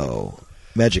 No,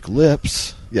 magic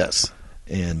lips. Yes,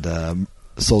 and.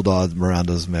 Soldad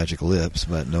Miranda's magic lips,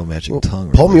 but no magic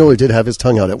tongue. Paul Mueller did have his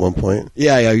tongue out at one point.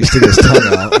 Yeah, he was sticking his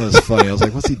tongue out. It was funny. I was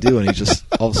like, what's he doing? He just,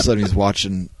 all of a sudden, he's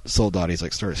watching Soldad. He's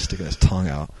like, started sticking his tongue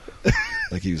out.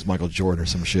 Like he was Michael Jordan or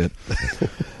some shit.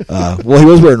 Well, he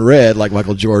was wearing red like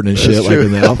Michael Jordan and shit, like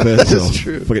in the outfit. That's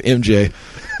true. Like an MJ.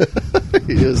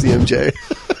 He is the MJ.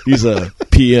 He's a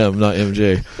PM, not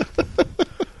MJ.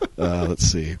 Let's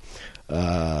see.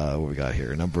 What we got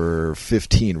here? Number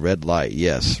 15, red light.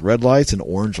 Yes, red lights and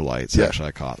orange lights. Yeah. Actually,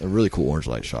 I caught. They're really cool orange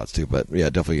light shots too. But yeah,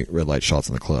 definitely red light shots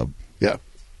in the club. Yeah.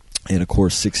 And of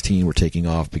course, 16 we're taking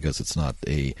off because it's not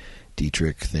a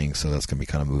Dietrich thing, so that's going to be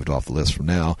kind of moved off the list from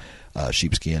now.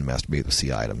 Sheepskin, masturbate with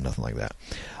C item, nothing like that.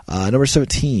 Number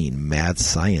 17, mad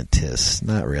scientist.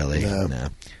 Not really. No.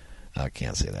 I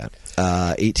can't say that.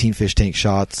 18 fish tank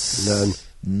shots. None.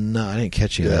 No, I didn't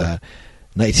catch any of that.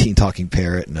 19 talking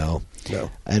parrot. No.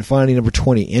 And finally, number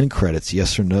 20, end credits.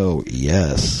 Yes or no?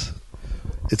 Yes.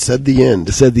 It said the end.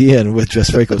 It said the end with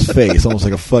Jess Franco's face, almost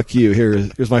like a fuck you.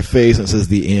 Here's my face, and it says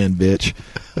the end, bitch.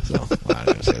 So I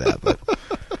didn't say that, but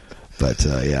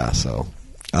yeah. So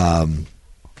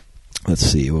let's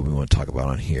see what we want to talk about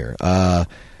on here. Let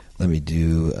me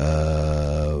do.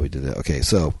 We did that. Okay,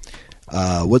 so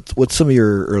what's some of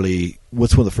your early?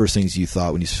 What's one of the first things you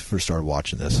thought when you first started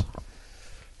watching this?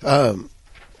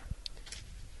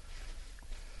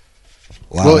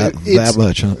 Wow, well, that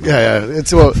much, huh? Yeah. It's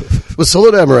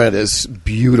Soledad Miranda is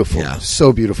beautiful,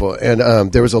 so beautiful,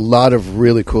 and there was a lot of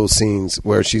really cool scenes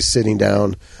where she's sitting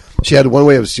down. She had one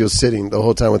way she was sitting the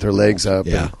whole time with her legs up.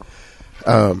 Yeah,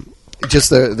 and, just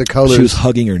the colors. She was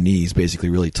hugging her knees, basically,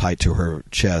 really tight to her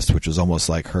chest, which was almost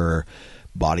like her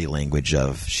body language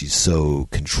of she's so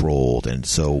controlled and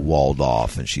so walled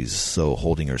off, and she's so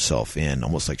holding herself in,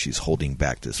 almost like she's holding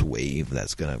back this wave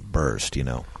that's going to burst,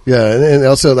 Yeah, and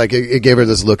also like it gave her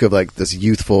this look of like this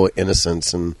youthful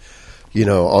innocence, and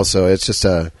also it's just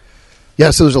so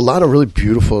there's a lot of really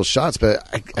beautiful shots, but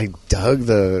I dug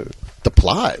the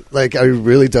plot. Like I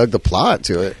really dug the plot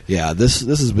to it. Yeah, this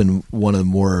has been one of the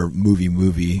more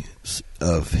movie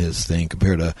of his thing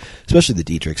compared to especially the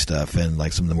Dietrich stuff and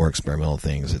like some of the more experimental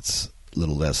things. It's a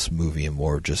little less movie and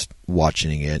more just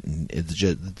watching it, and it's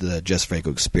just the Jess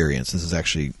Franco experience. This is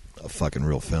actually a fucking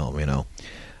real film,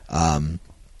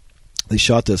 They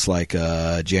shot this like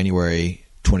January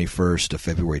 21st to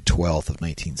February 12th of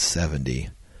 1970.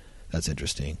 That's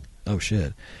interesting. Oh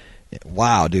shit.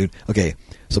 Wow, dude. Okay,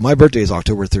 so my birthday is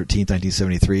October 13th,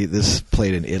 1973. This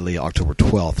played in Italy October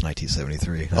 12th,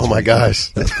 1973. Oh my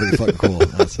gosh. Cool. That's pretty fucking cool.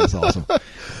 That's awesome.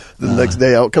 The next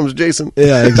day out comes Jason.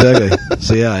 Yeah, exactly.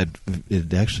 So yeah,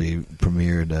 it actually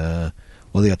premiered,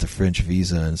 they got the French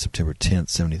visa on September 10th,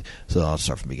 70. So I'll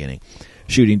start from the beginning.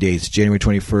 Shooting dates, January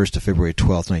 21st to February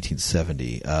 12th,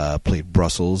 1970. Played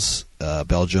Brussels,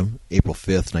 Belgium, April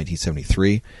 5th,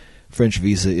 1973. French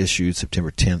visa issued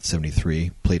September 10th,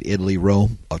 73. Played Italy,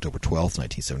 Rome, October 12th,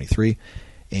 1973.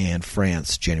 And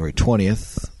France, January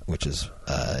 20th, which is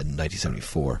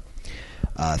 1974.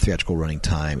 Theatrical running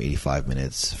time, 85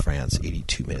 minutes. France,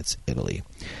 82 minutes. Italy.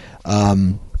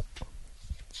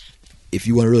 If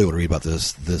you really want to read about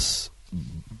this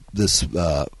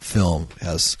film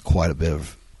has quite a bit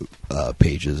of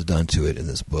pages done to it in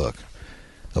this book.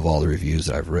 Of all the reviews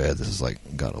that I've read, this has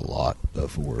got a lot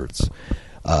of words.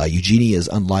 Eugenie is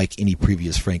unlike any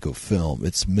previous Franco film.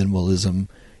 Its minimalism,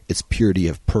 its purity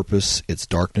of purpose, its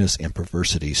darkness and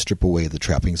perversity strip away the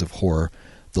trappings of horror,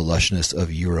 the lushness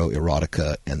of Euro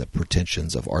erotica, and the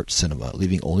pretensions of art cinema,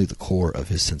 leaving only the core of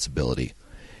his sensibility.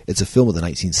 It's a film of the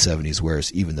 1970s,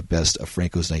 whereas even the best of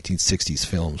Franco's 1960s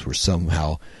films were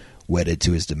somehow wedded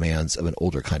to his demands of an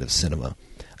older kind of cinema.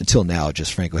 Until now,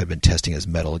 Jess Franco had been testing his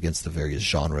mettle against the various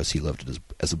genres he loved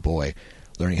as a boy,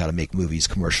 learning how to make movies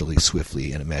commercially,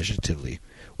 swiftly, and imaginatively,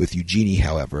 With Eugenie,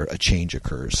 however, a change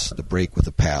occurs. The break with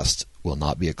the past will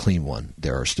not be a clean one.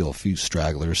 There are still a few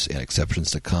stragglers and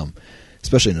exceptions to come,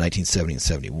 especially in 1970 and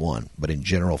 71. But in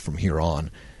general, from here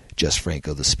on, Jess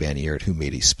Franco, the Spaniard who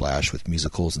made a splash with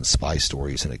musicals and spy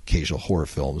stories and occasional horror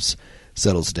films,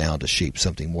 settles down to shape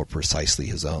something more precisely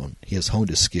his own. He has honed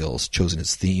his skills, chosen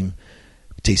his theme,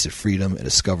 tasted freedom, and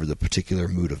discovered the particular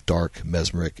mood of dark,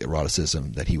 mesmeric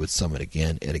eroticism that he would summon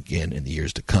again and again in the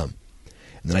years to come.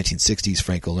 In the 1960s,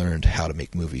 Franco learned how to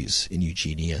make movies. In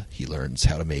Eugenia, he learns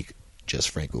how to make Jess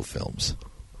Franco films.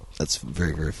 That's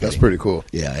very, very fitting. That's pretty cool.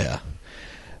 Yeah.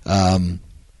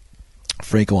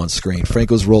 Franco on screen.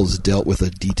 Franco's role is dealt with the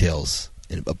details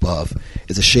above.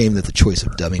 It's a shame that the choice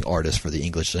of dubbing artist for the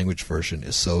English language version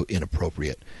is so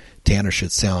inappropriate. Tanner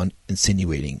should sound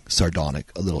insinuating,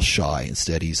 sardonic, a little shy.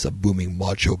 Instead, he's a booming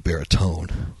macho baritone.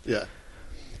 Yeah.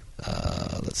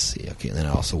 Let's see. Okay, and then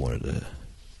I also wanted to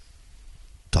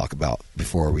talk about,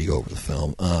 before we go over the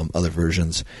film, other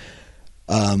versions.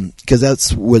 Because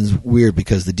that's what's weird,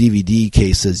 because the DVD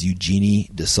case says Eugenie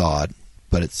Desaad,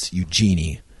 but it's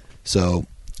Eugenie. So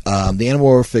the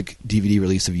anamorphic DVD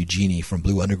release of Eugenie from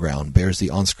Blue Underground bears the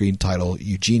on-screen title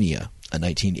Eugenia, a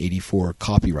 1984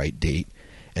 copyright date,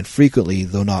 and frequently,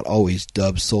 though not always,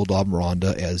 dubs Soldad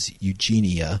Miranda as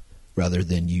Eugenia rather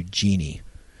than Eugenie.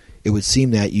 It would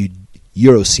seem that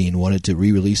Eurocine wanted to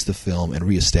re-release the film and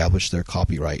re-establish their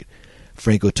copyright.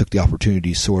 Franco took the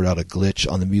opportunity to sort out a glitch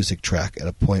on the music track at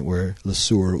a point where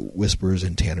Lesueur whispers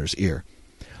in Tanner's ear.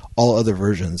 All other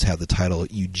versions have the title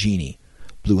Eugenie.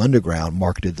 Blue Underground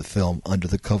marketed the film under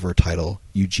the cover title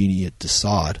Eugenie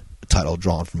Desaad, a title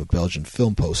drawn from a Belgian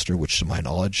film poster, which to my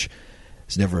knowledge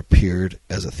has never appeared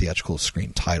as a theatrical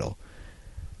screen title.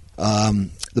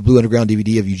 The Blue Underground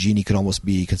DVD of Eugenie could almost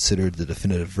be considered the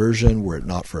definitive version, were it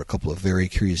not for a couple of very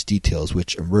curious details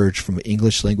which emerged from an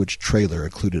English-language trailer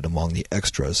included among the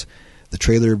extras. The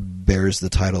trailer bears the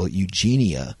title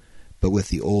Eugenia, but with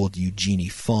the old Eugenie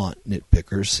font,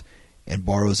 nitpickers, and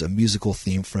borrows a musical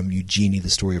theme from Eugenie, the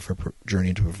story of her journey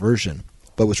into perversion.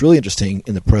 But what's really interesting,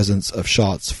 in the presence of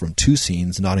shots from two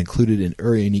scenes not included in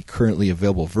any currently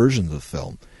available versions of the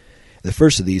film. In the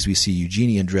first of these, we see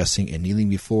Eugenie undressing and kneeling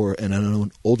before an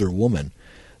unknown older woman.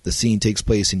 The scene takes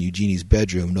place in Eugenie's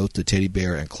bedroom. Note the teddy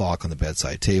bear and clock on the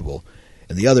bedside table.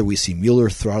 In the other, we see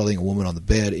Mueller throttling a woman on the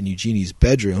bed in Eugenie's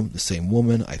bedroom. The same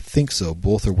woman, I think so.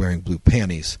 Both are wearing blue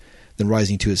panties. Then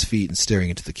rising to his feet and staring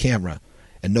into the camera.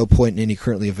 At no point in any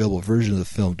currently available version of the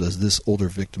film does this older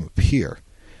victim appear.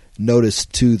 Notice,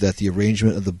 too, that the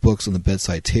arrangement of the books on the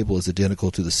bedside table is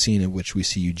identical to the scene in which we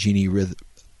see Eugenie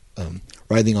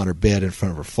writhing on her bed in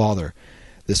front of her father.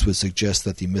 This would suggest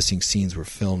that the missing scenes were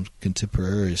filmed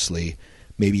contemporaneously,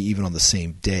 maybe even on the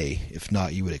same day. If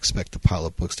not, you would expect the pile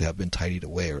of books to have been tidied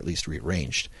away or at least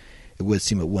rearranged. It would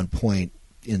seem at one point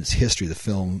in its history the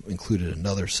film included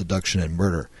another seduction and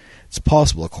murder. It's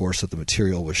possible, of course, that the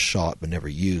material was shot but never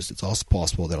used. It's also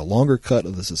possible that a longer cut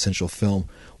of this essential film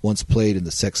once played in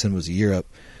the sex cinemas of Europe,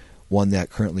 one that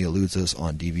currently eludes us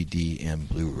on DVD and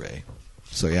Blu-ray.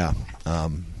 So yeah,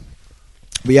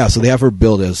 so they have her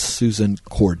billed as Susan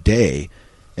Corday,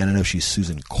 and I know she's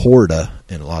Susan Corda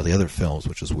in a lot of the other films,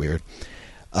 which is weird.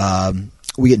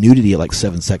 We get nudity at like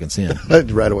 7 seconds in.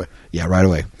 Right away. Yeah, right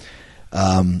away.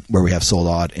 Where we have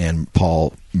Soldad and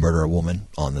Paul murder a woman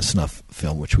on the snuff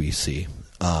film, which we see.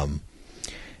 And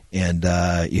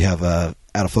you have out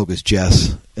of focus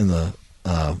Jess in the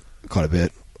quite a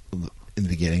bit in the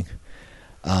beginning.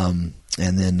 And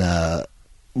then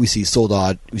we see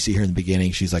Soldad. We see her in the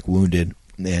beginning. She's like wounded,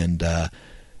 and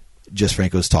Jess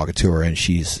Franco's talking to her,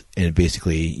 and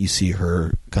basically you see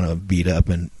her kind of beat up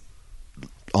and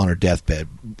on her deathbed,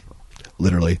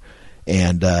 literally.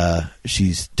 And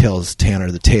she tells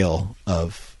Tanner the tale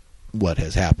of what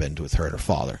has happened with her and her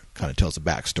father. Kind of tells the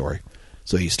backstory.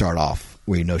 So you start off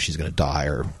where you know she's going to die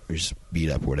or just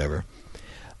beat up or whatever.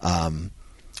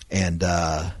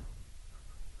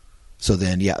 So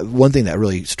then, one thing that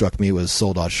really struck me was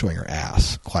Soldad showing her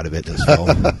ass quite a bit in this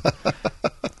film.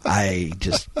 I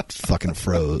just fucking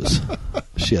froze.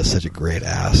 She has such a great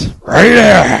ass. Great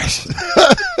ass!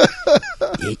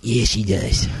 Yeah, she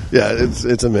does. Yeah,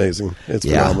 it's amazing. It's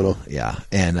phenomenal. Yeah,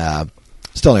 and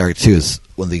Stellan Eric too is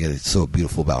one thing that's so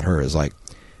beautiful about her is like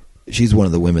she's one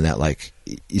of the women that like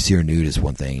you see her nude is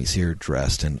one thing, you see her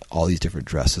dressed and all these different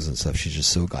dresses and stuff. She's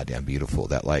just so goddamn beautiful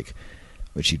that like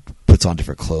when she puts on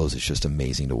different clothes, it's just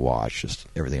amazing to watch. Just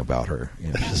everything about her, you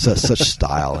know, just such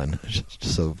style and just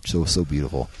so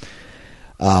beautiful.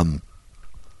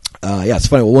 It's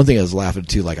funny. Well, one thing I was laughing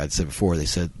too, like I said before, they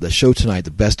said the show tonight,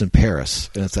 the best in Paris,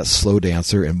 and it's that slow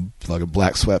dancer in fucking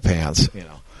black sweatpants. You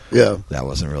know, yeah, that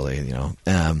wasn't really, you know.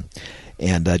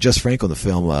 And Jess Franco in the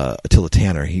film, Attila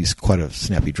Tanner, he's quite a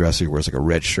snappy dresser. He wears like a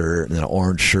red shirt and then an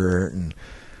orange shirt and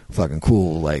fucking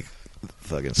cool, like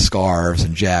fucking scarves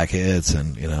and jackets,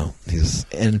 and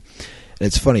and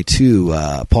it's funny too.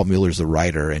 Paul Mueller's the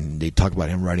writer, and they talk about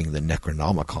him writing the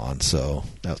Necronomicon, so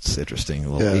that's interesting. A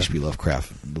little H.P.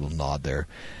 Lovecraft little nod there.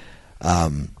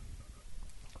 But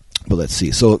let's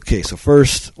see. So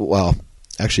first, well,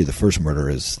 actually, the first murder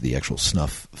is the actual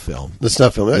snuff film. The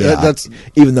snuff film. Yeah. That's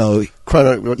even though not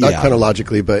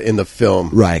chronologically, but in the film,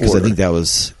 right? Because I think that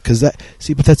was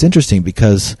but that's interesting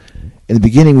because in the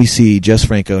beginning we see Jess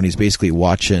Franco, and he's basically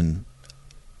watching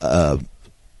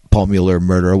Paul Mueller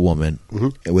murder a woman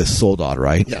with Soledad,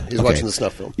 right? Yeah, he's watching the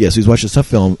snuff film. Yes, he's watching the snuff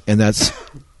film, and that's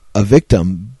a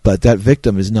victim, but that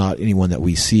victim is not anyone that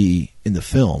we see in the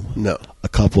film. No. A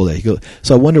couple that he goes.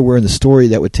 So I wonder where in the story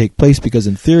that would take place, because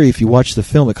in theory, if you watch the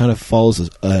film, it kind of follows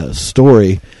a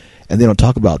story, and they don't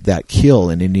talk about that kill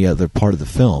in any other part of the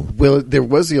film. Well, there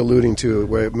was the alluding to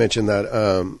where it mentioned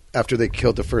that after they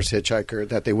killed the first hitchhiker,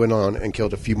 that they went on and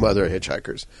killed a few other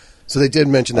hitchhikers. So they did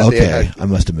mention that I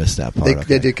must have missed that part.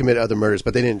 They did commit other murders,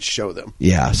 but they didn't show them.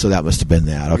 Yeah, so that must have been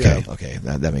that. Okay, yeah. Okay,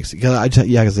 that makes sense. Because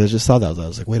I just saw that. I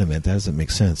was like, wait a minute, that doesn't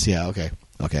make sense. Yeah, okay.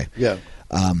 Yeah.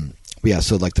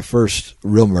 So like the first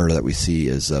real murder that we see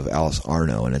is of Alice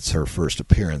Arno, and it's her first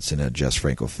appearance in a Jess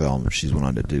Franco film. She's went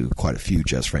on to do quite a few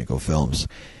Jess Franco films,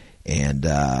 and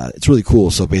it's really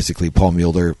cool. So basically, Paul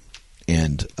Mueller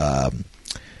and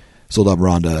Soledad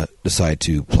Miranda decide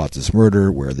to plot this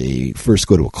murder, where they first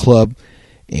go to a club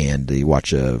and they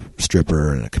watch a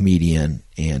stripper and a comedian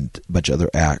and a bunch of other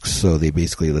acts. So they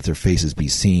basically let their faces be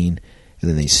seen, and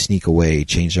then they sneak away,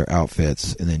 change their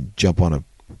outfits, and then jump on a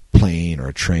plane or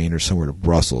a train or somewhere to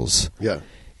Brussels. Yeah.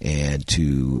 And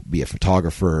to be a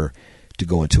photographer, to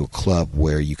go into a club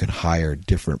where you can hire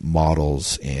different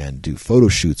models and do photo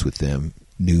shoots with them,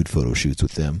 nude photo shoots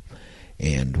with them,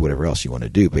 and whatever else you want to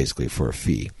do, basically for a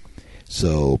fee.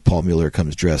 So Paul Mueller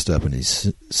comes dressed up in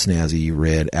his snazzy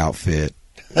red outfit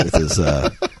with his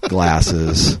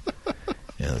glasses.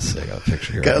 Yeah, let's see, I got a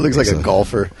picture here. Guy looks like a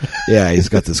golfer. Yeah, he's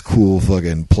got this cool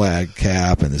fucking plaid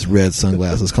cap and this red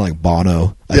sunglasses, kind of like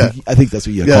Bono. I think that's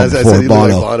what you call him before,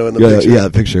 Bono. Like Bono in the picture. Yeah,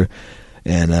 the picture.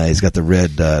 And he's got the red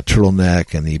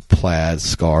turtleneck and the plaid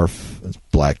scarf, and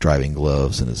black driving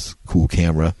gloves, and his cool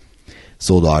camera.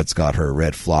 Soledad's got her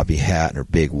red floppy hat and her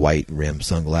big white rimmed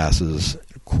sunglasses,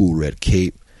 her cool red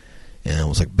cape, and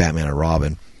almost like Batman and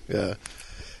Robin. Yeah.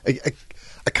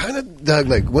 I kind of dug,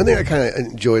 like, one thing I kind of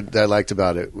enjoyed that I liked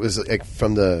about it was like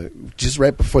from just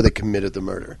right before they committed the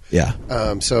murder. Yeah.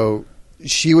 So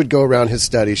she would go around his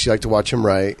study. She liked to watch him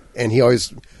write, and he had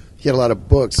a lot of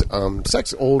books,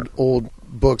 old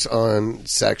books on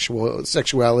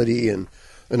sexuality and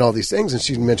all these things. And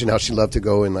she mentioned how she loved to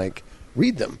go and like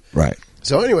read them. Right.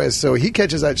 So anyways, so he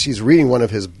catches that she's reading one of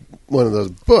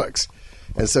those books,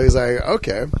 and so he's like,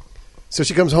 okay. So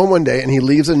she comes home one day, and he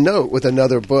leaves a note with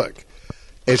another book.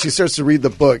 And she starts to read the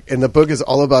book, and the book is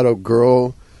all about a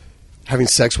girl having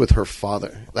sex with her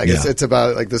father. Like it's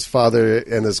about like this father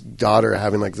and this daughter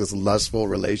having like this lustful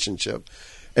relationship,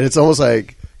 and it's almost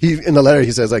like in the letter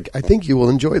he says like, I think you will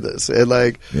enjoy this, and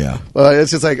like it's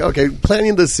just like, okay,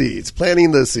 planting the seeds.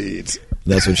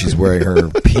 That's when she's wearing her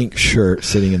pink shirt,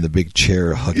 sitting in the big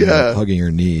chair, hugging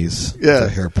her knees. Yeah, with her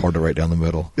hair parted right down the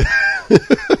middle.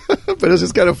 But it's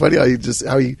just kind of funny how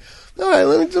he. All right,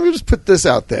 let me just put this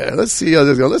out there. Let's see how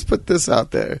this goes. Let's put this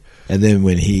out there. And then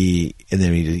when he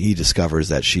discovers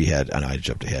that she had, I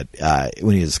jumped ahead.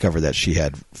 When he discovered that she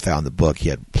had found the book, he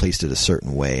had placed it a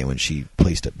certain way, and when she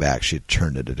placed it back, she had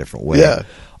turned it a different way. Yeah,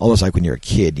 almost like when you're a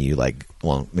kid, and you like,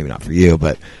 well, maybe not for you,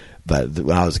 but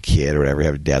when I was a kid or whatever, you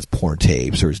have dad's porn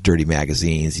tapes or his dirty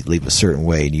magazines, you'd leave a certain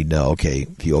way, and you'd know, okay,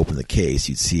 if you open the case,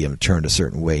 you'd see them turned a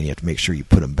certain way, and you have to make sure you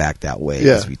put them back that way.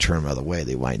 Because if you turn them the other way,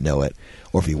 they might know it.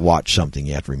 Or if you watch something,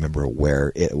 you have to remember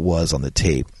where it was on the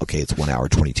tape. Okay, it's 1 hour,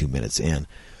 22 minutes in.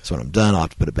 So when I'm done, I'll have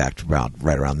to put it back to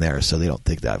right around there, so they don't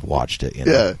think that I've watched it. You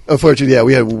know? Yeah, unfortunately,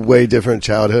 we had way different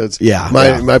childhoods. Yeah,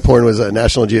 my porn was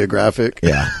National Geographic.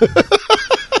 Yeah.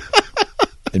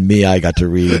 And me, I got to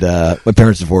read. My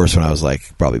parents divorced when I was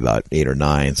like probably about 8 or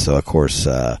 9. So of course,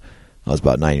 I was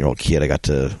about a 9-year-old kid. I got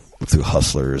to look through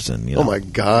Hustlers and oh my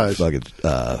gosh, fucking,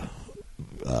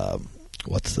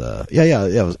 what's the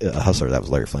it was a Hustler. That was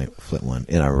Larry Flint one,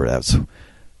 and I remember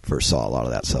first saw a lot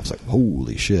of that stuff. It's like,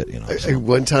 holy shit, you know. So.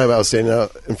 One time I was standing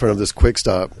out in front of this Quick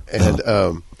Stop, and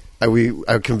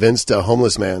I convinced a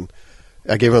homeless man.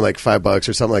 I gave him like $5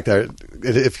 or something like that.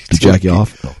 To jack you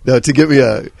off? No, to get me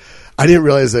I didn't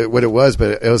realize what it was,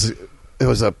 but it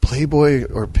was a Playboy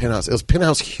or Penthouse. It was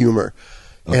Penthouse Humor.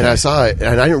 Okay. And I saw it,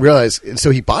 and I didn't realize. And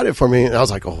so he bought it for me, and I was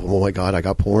like, "Oh my god, I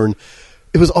got porn."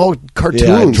 It was all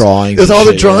cartoons, drawings. It was all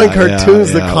the shit. drawing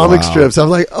cartoons, the comic wow. strips. I'm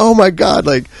like, "Oh my god!"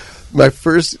 Like I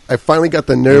finally got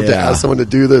the nerve to ask someone to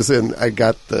do this, and I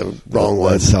got the wrong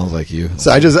one. That sounds like you.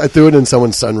 So I threw it in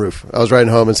someone's sunroof. I was riding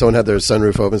home, and someone had their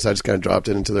sunroof open, so I just kind of dropped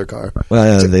it into their car. Well,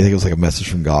 yeah, they think it was like a message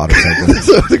from God or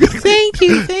something.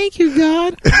 Thank you,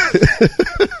 God.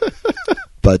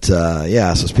 But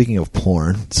so speaking of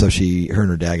porn, so her and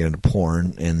her dad get into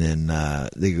porn, and then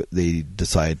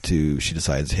she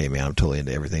decides, hey man, I'm totally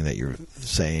into everything that you're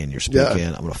saying, you're speaking.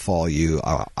 Yeah. I'm going to follow you.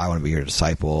 I want to be your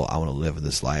disciple. I want to live in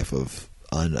this life of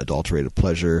unadulterated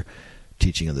pleasure,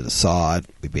 teaching of the Dasad.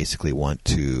 We basically want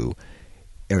to.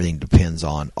 Everything depends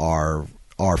on our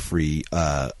free,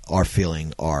 our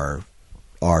feeling, our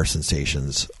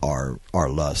sensations, our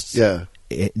lusts. Yeah,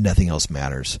 nothing else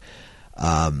matters.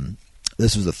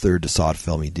 This was the third Dasad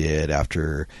film he did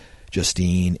after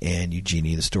Justine and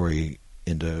Eugenie, the story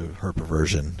into her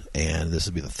perversion, and this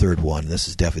will be the third one. This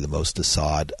is definitely the most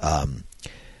Dasad.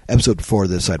 Episode before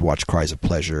this, I'd watched Cries of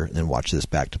Pleasure and then watched this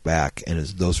back to back, and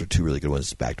those are two really good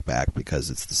ones back to back because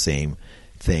it's the same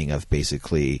thing of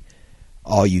basically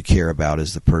all you care about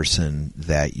is the person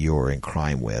that you're in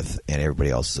crime with, and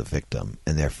everybody else is a victim,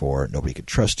 and therefore nobody can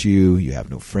trust you. You have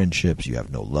no friendships, you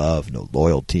have no love, no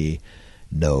loyalty.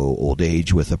 No old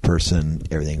age with a person.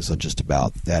 Everything's just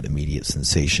about that immediate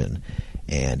sensation.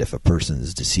 And if a person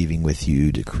is deceiving with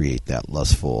you to create that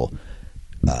lustful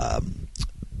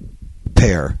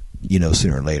pair,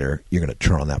 sooner or later, you're going to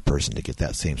turn on that person to get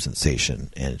that same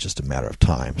sensation. And it's just a matter of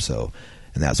time.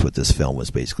 And that's what this film was,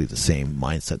 basically the same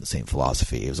mindset, the same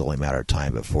philosophy. It was only a matter of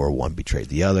time before one betrayed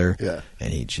the other,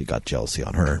 and she got jealousy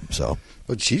on her. So,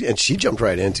 but she jumped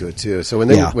right into it too. So when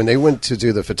they went to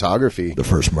do the photography, the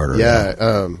first murder,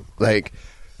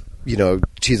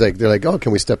 she's like, they're like, oh,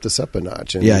 can we step this up a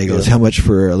notch? And, he goes, how much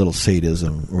for a little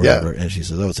sadism or whatever? And she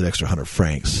says, oh, it's an extra 100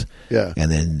 francs. Yeah.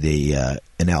 And then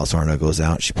and Alice Arno goes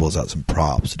out, she pulls out some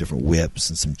props, different whips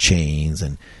and some chains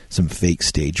and some fake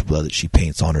stage blood that she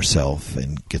paints on herself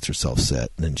and gets herself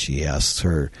set. And then she asks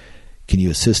her, can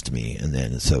you assist me? And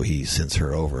then so he sends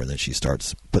her over, and then she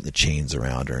starts putting the chains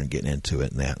around her and getting into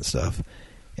it and that and stuff.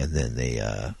 And then they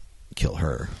kill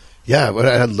her. Yeah, but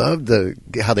I love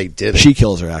how they did it. She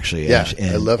kills her, actually. Yeah,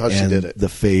 I love how she did it. The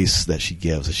face that she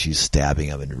gives as she's stabbing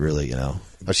him and really, Oh,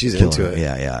 she's into it.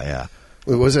 Yeah.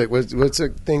 What's a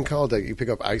thing called that you pick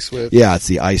up ice with? Yeah, it's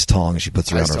the ice tongue. She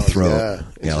puts it around her throat.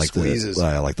 Yeah, like squeezes.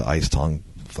 Like the ice tongue,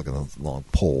 fucking long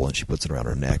pole, and she puts it around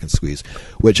her neck and squeeze.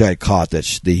 Which I caught that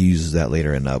he uses that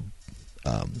later in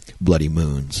Bloody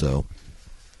Moon. So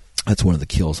that's one of the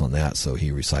kills on that. So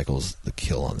he recycles the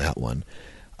kill on that one.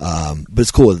 But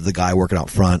it's cool. The guy working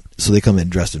out front, so they come in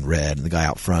dressed in red, and the guy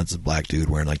out front is a black dude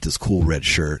wearing like this cool red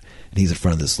shirt, and he's in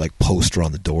front of this like poster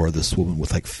on the door of this woman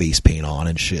with like face paint on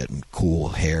and shit and cool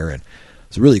hair, and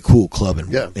it's a really cool club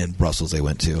in Brussels they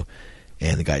went to,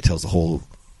 and the guy tells the whole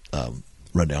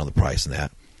rundown of the price and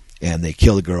that, and they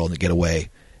kill the girl and they get away,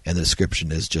 and the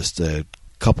description is just a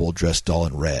couple dressed all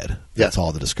in red. That's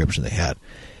all the description they had.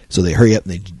 So they hurry up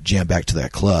and they jam back to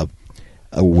that club.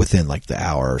 Within like the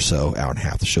hour or so, hour and a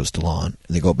half, the show's still on,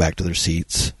 and they go back to their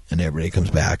seats, and everybody comes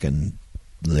back, and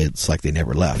it's like they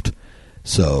never left.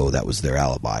 So that was their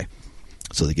alibi.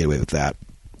 So they get away with that,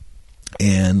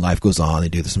 and life goes on. They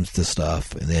do this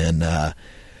stuff, and then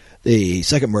the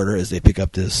second murder is they pick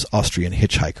up this Austrian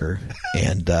hitchhiker,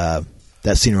 and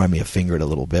that scene reminded me of Fingered a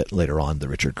little bit later on, the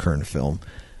Richard Kern film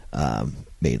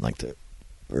made in like the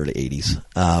early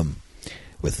 80s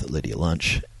with Lydia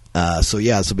Lunch. So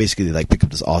basically they like pick up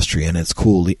this Austrian. It's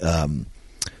cool.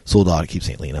 Soldad, I keep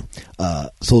saying Lena.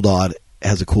 Soldad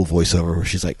has a cool voiceover where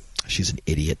she's like, she's an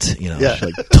idiot. She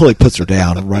like totally puts her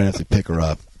down right after they pick her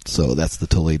up. So that's the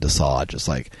totally Dasad. Just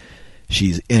like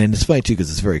and it's funny too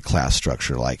because it's very class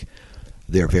structure. Like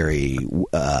they're very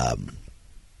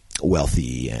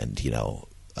wealthy and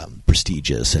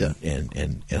prestigious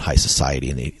and high society,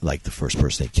 and they like the first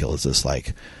person they kill is this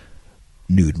like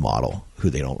nude model who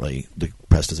the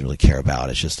press doesn't really care about.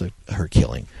 It's just her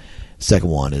killing. Second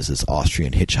one is this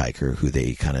Austrian hitchhiker who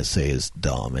they kind of say is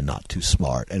dumb and not too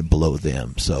smart and below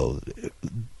them. So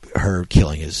her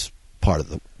killing is part of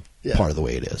the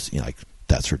way it is. Like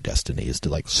that's her destiny, is to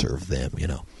like serve them.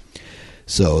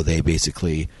 So they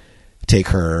basically take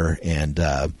her, and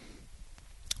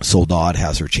Soldad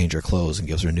has her change her clothes and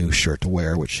gives her a new shirt to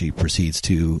wear, which she proceeds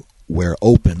to wear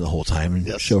open the whole time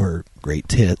and show her great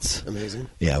tits. Amazing.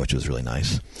 Yeah, which was really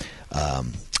nice.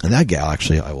 And that gal,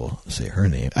 actually, I will say her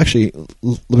name. Actually,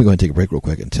 let me go ahead and take a break real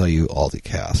quick and tell you all the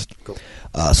cast. Cool.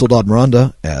 Soldad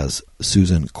Miranda as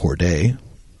Susan Corday,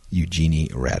 Eugenie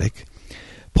Raddick,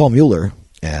 Paul Mueller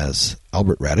as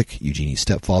Albert Radek, Eugenie's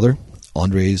stepfather.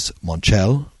 Andres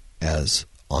Monchel as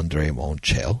Andre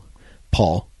Monchel.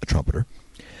 Paul, a trumpeter.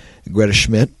 Greta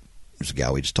Schmidt, who's a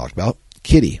gal we just talked about.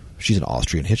 Kitty, she's an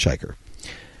Austrian hitchhiker.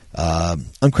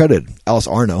 Uncredited, Alice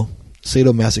Arno,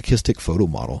 sadomasochistic photo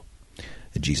model.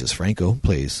 And Jesus Franco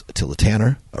plays Attila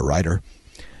Tanner, a writer.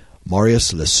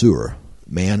 Marius Lesueur,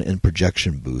 man in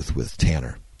projection booth with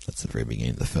Tanner. That's the very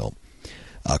beginning of the film.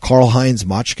 Karl-Heinz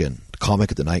Mochkin,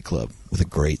 comic at the nightclub with a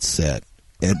great set.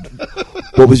 And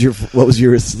what was your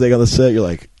thing on the set? You're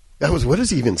like, that was, what is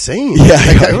he even saying? Yeah,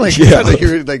 I'm like, yeah. Like,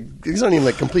 you're like, these aren't even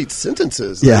like complete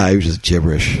sentences. Yeah, it was just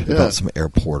gibberish about some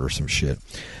airport or some shit.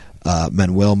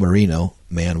 Manuel Marino,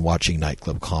 man watching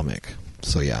nightclub comic.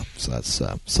 So yeah, so that's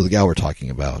so the gal we're talking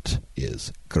about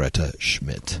is Greta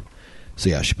Schmidt. So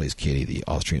yeah, she plays Kitty, the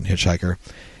Austrian hitchhiker,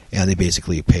 and they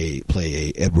basically play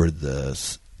a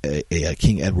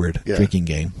King Edward drinking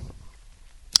game,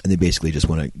 and they basically just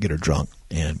want to get her drunk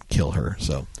and kill her.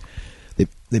 So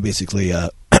they basically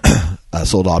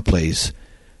Soldad plays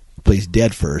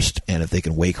dead first, and if they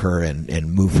can wake her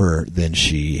and move her, then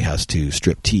she has to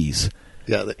strip tease.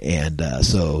 Yeah, and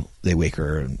so they wake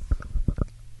her and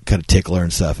kind of tickle her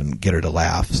and stuff and get her to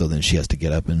laugh. So then she has to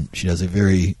get up and she does a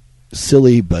very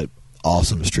silly but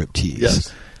awesome strip tease.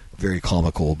 Yes. Very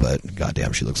comical, but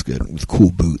goddamn, she looks good with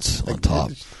cool boots on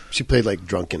top. She played like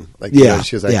drunken, like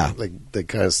she was like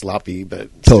kind of sloppy,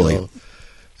 but totally,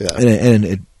 still,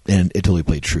 and it totally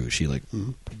played true. She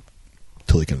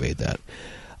totally conveyed that.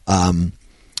 And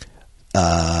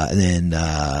then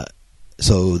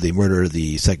so they murder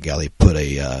the second gal. They put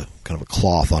a kind of a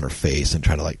cloth on her face and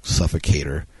try to like suffocate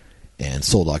her. And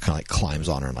Soldad kind of like climbs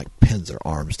on her and like pins her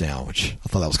arms down, which I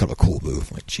thought that was kind of a cool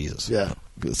move. I'm like, Jesus. Yeah.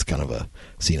 It's kind of a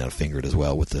scene out of Fingered as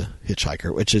well with the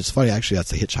hitchhiker, which is funny. Actually, that's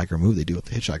the hitchhiker move they do with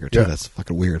the hitchhiker, too. Yeah. That's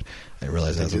fucking weird. I didn't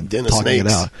realize that as I'm talking it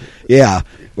out. Yeah.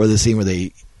 Or the scene where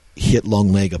they hit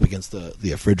Long Leg up against the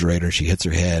refrigerator and she hits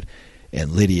her head,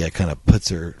 and Lydia kind of puts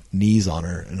her knees on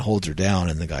her and holds her down,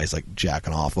 and the guy's like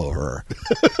jacking off over her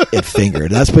and Fingered.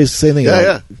 That's basically the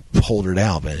same thing. Hold her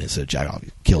down, but instead of jack off,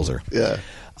 he kills her. Yeah.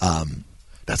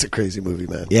 That's a crazy movie,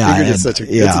 man. Yeah, it's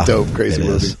a dope, crazy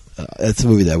movie. It's a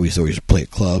movie that we used to always play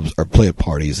at clubs or play at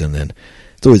parties, and then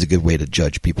it's always a good way to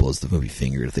judge people as the movie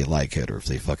Fingered, if they like it or if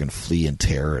they fucking flee in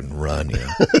terror and run,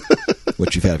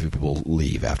 which you've had a few people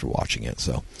leave after watching it.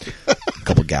 So a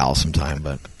couple gals sometime,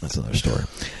 but that's another story.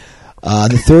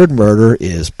 The third murder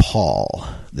is Paul,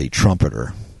 the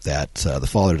trumpeter, that the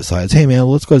father decides, hey man,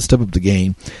 let's go ahead and step up the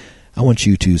game. I want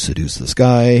you to seduce this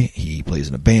guy. He plays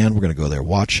in a band. We're going to go there,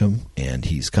 watch him, and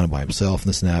he's kind of by himself and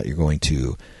this and that. You're going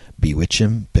to bewitch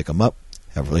him, pick him up,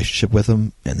 have a relationship with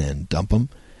him, and then dump him.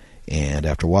 And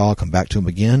after a while, come back to him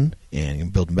again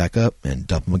and build him back up and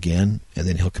dump him again, and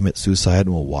then he'll commit suicide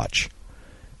and we'll watch.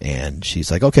 And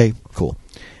she's like, okay, cool.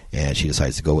 And she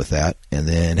decides to go with that. And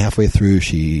then halfway through,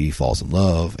 she falls in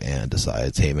love and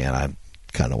decides, hey, man, I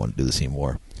kind of want to do this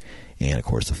anymore. And, of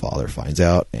course, the father finds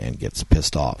out and gets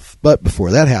pissed off. But before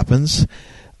that happens,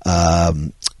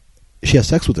 she has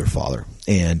sex with her father.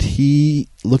 And he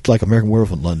looked like American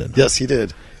Werewolf in London. Yes, he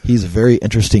did. He's a very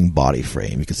interesting body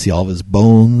frame. You can see all of his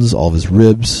bones, all of his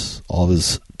ribs, all of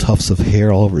his tufts of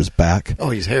hair all over his back. Oh,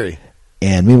 he's hairy.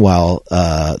 And meanwhile,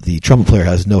 the trumpet player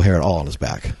has no hair at all on his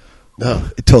back. No.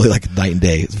 Totally like night and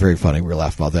day. It's very funny. We were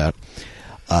laughing about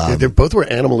that. They both were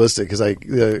animalistic because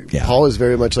Paul is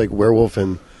very much like Werewolf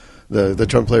and the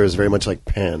trumpet player is very much like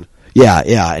Pan. Yeah,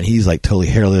 and he's like totally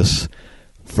hairless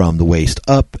from the waist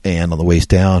up, and on the waist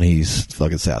down, he's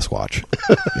fucking Sasquatch.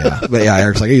 Yeah, but yeah,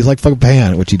 Eric's like he's like fucking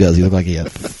Pan, which he does. He looked like he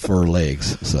had fur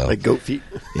legs, so like goat feet.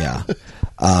 Yeah,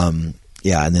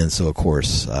 yeah, and then so of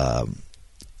course,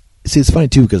 see, it's funny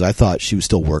too because I thought she was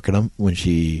still working him when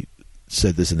she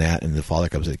said this and that, and the father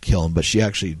comes in to kill him, but she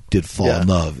actually did fall in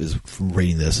love is from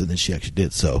reading this, and then she actually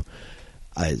did so.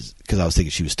 Because I was thinking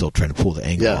she was still trying to pull the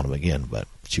angle on him again, but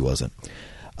she wasn't.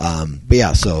 But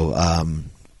yeah, so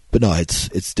but no,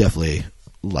 it's definitely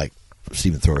like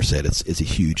Stephen Thrower said, it's a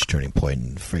huge turning point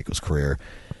in Franco's career.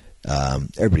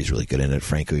 Everybody's really good in it.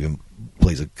 Franco even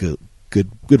plays a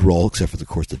good role, except for of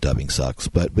course the dubbing sucks,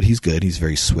 but he's good. He's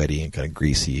very sweaty and kind of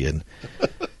greasy and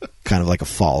kind of like a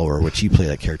follower, which he played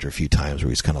that character a few times where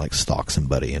he's kind of like stalks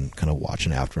somebody and kind of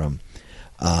watching after him.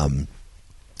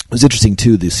 It was interesting,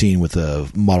 too, the scene with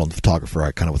the model and the photographer.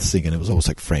 I kind of was thinking it was almost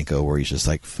like Franco, where he's just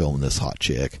like filming this hot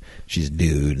chick. She's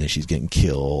nude, and she's getting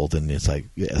killed, and it's like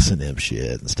S&M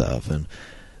shit and stuff. And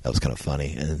that was kind of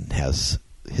funny. And has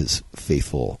his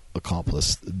faithful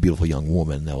accomplice, beautiful young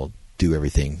woman, that will do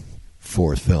everything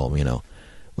for his film,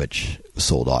 which was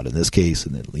Soldad in this case,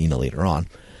 and then Lena later on.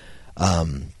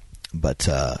 But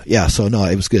yeah, so no,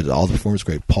 it was good. All the performance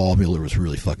great. Paul Mueller was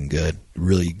really fucking good.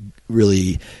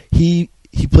 Really, he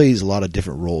plays a lot of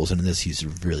different roles, and in this he's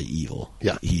really evil.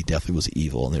 Yeah, he definitely was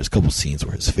evil. And there's a couple scenes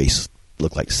where his face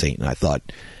looked like Satan. I thought,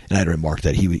 and I had remarked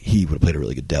that he would have played a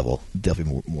really good devil,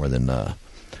 definitely more than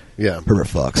Herbert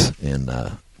Fox in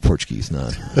Portuguese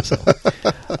Nun. So,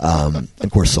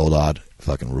 of course, Soldad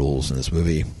fucking rules in this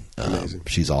movie.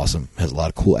 She's awesome. Has a lot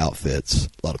of cool outfits,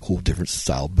 a lot of cool different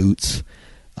style boots.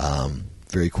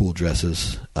 Very cool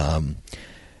dresses.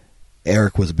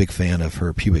 Eric was a big fan of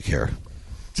her pubic hair.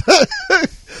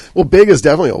 Well, big is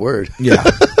definitely a word. Yeah,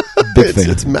 big fan.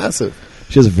 It's massive.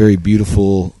 She has a very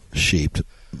beautiful shaped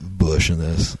bush in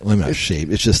this. Well, I mean, not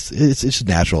shaped. It's just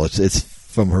natural. It's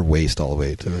from her waist all the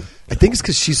way to her. I think it's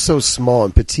because she's so small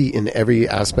and petite in every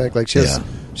aspect. Like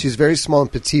she's very small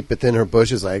and petite, but then her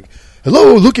bush is like,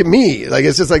 "Hello, look at me!" Like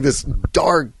it's just like this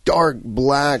dark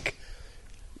black.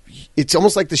 It's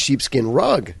almost like the sheepskin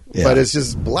rug, but it's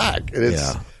just black. And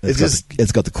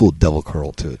it's got the cool devil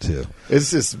curl to it too.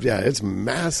 It's just it's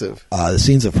massive. The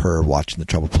scenes of her watching the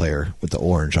trouble player with the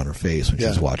orange on her face when she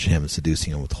was watching him and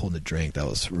seducing him with holding the drink, that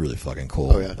was really fucking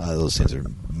cool. Oh, yeah. Those scenes are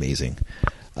amazing.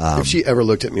 If she ever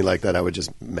looked at me like that, I would just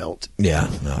melt. Yeah,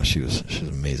 no, she was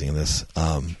amazing in this.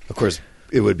 Of course,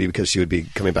 it would be because she would be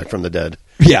coming back from the dead.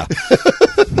 Yeah.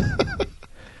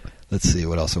 Let's see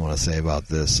what else I want to say about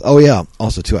this. Oh yeah,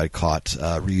 also too, I caught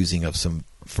reusing of some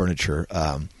furniture.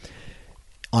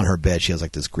 On her bed, she has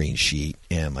like this green sheet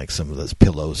and like some of those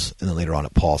pillows, and then later on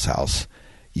at Paul's house,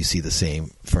 you see the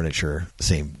same furniture,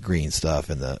 same green stuff,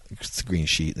 and the green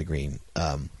sheet, and the green,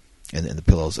 and the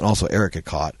pillows. And also, Eric had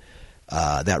caught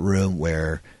that room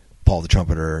where Paul the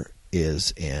Trumpeter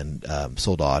is, and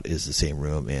Soldad is the same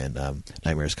room, and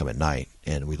Nightmares Come at Night.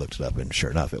 And we looked it up, and sure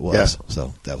enough, it was. Yeah.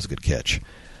 So that was a good catch.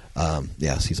 So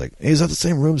he's like, "Hey, is that the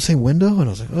same room, the same window?" And I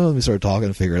was like, "Oh," and we started talking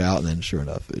and figured it out, and then sure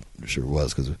enough, it sure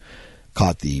was, because we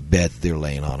caught the bed they were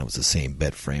laying on. It was the same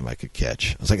bed frame I could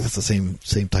catch. I was like, that's the same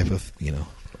type of,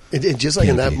 It just like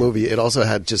in that movie, it also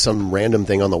had just some random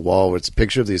thing on the wall where it's a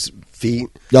picture of these feet.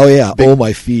 Oh yeah, oh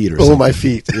my feet or something. Oh my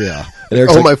feet. Yeah.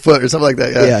 Oh my foot or something like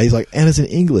that. Yeah, he's like, and it's in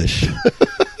English.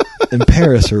 In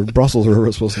Paris or Brussels or where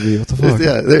it's supposed to be. What the fuck?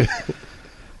 Yeah.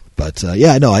 But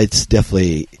it's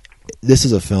definitely. This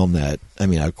is a film that, I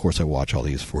mean, of course I watch all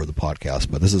these for the podcast,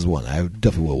 but this is one I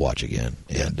definitely will watch again.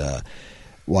 And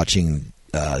watching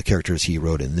the characters he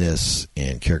wrote in this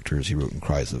and characters he wrote in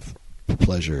Cries of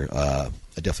Pleasure, I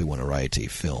definitely want to write a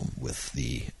film with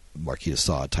the Marquis de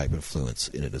Sade type influence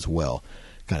in it as well.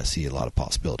 Kind of see a lot of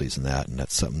possibilities in that, and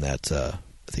that's something that I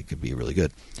think could be really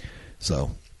good.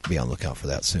 So be on the lookout for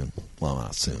that soon. Well,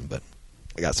 not soon, but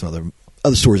I got some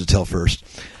other stories to tell first.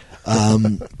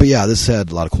 But yeah, this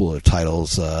had a lot of cool other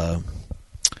titles. De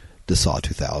Sade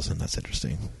 2000, that's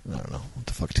interesting. I don't know what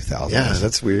the fuck 2000 Yeah, is.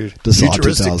 That's weird. De Sade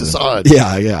Futuristic 2000. De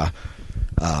Sade. Yeah.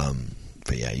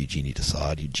 But yeah, Eugenie de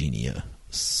Sade, Eugenia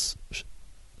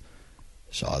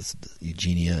Shaw's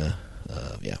Eugenia.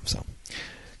 So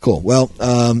cool. Well,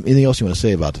 anything else you want to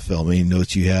say about the film? Any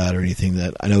notes you had or anything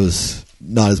that I know is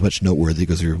not as much noteworthy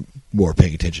because you're more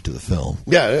paying attention to the film?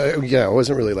 Yeah. I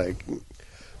wasn't really like.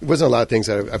 It wasn't a lot of things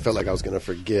that I felt like I was going to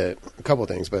forget. A couple of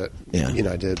things, but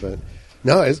I did. But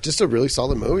no, it's just a really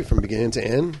solid movie from beginning to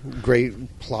end.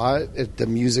 Great plot. The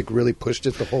music really pushed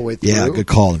it the whole way through. Yeah, good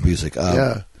call on music.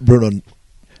 Bruno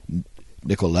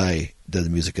Nicolai did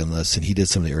the music in this, and he did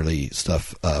some of the early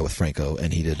stuff with Franco,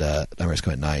 and he did Nightmares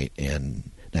Come at Night and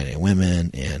 98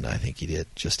 Women, and I think he did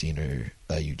Justine or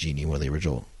Eugenie, one of the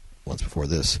original ones before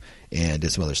this, and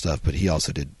did some other stuff. But he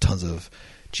also did tons of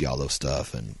Giallo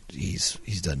stuff, and he's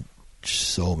done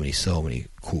so many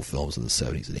cool films in the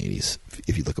 70s and 80s.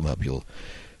 If you look him up, you'll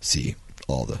see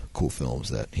all the cool films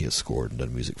that he has scored and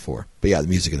done music for. But yeah, the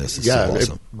music in this is so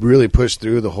awesome. It really pushed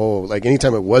through the whole, like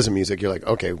anytime it wasn't music, you're like,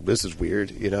 okay, this is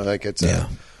weird, like it's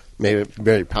made it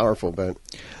very powerful. But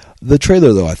the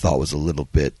trailer, though, I thought was a little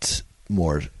bit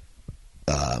more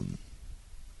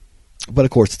but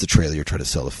of course it's a trailer, you're trying to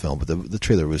sell the film, but the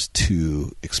trailer was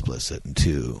too explicit and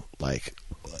too like,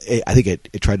 I think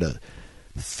it tried to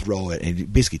throw it, and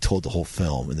it basically told the whole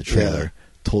film in the trailer.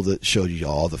 Showed you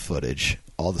all the footage,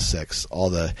 all the sex, all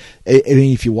the. I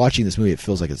mean, if you're watching this movie, it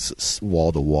feels like it's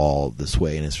wall to wall this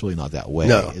way, and it's really not that way.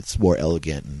 No. It's more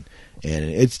elegant, and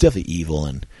it's definitely evil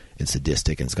and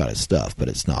sadistic, and it's got its stuff, but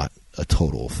it's not a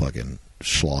total fucking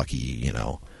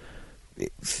schlocky.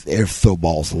 Throw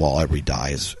balls to the wall, everybody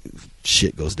dies,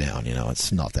 shit goes down.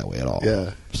 It's not that way at all.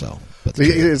 Yeah. So,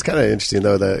 it's kind of interesting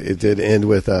though that it did end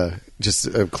with just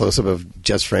a close up of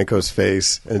Jess Franco's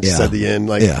face, and just Yeah. at the end,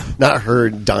 like Yeah. not her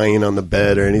dying on the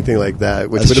bed or anything like that,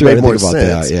 which That's would true. have I made more didn't think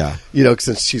about sense. that, yeah. You know,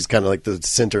 since she's kind of like the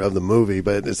center of the movie,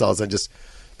 but it's all of a sudden just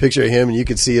picture him, and you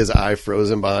could see his eye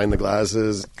frozen behind the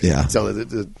glasses. Yeah. So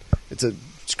it's a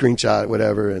screenshot,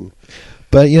 whatever, and.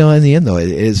 But you know, in the end, though, it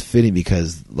is fitting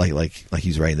because, like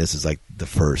he's writing, this is like the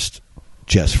first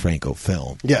Jess Franco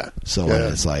film. Yeah. So Yeah.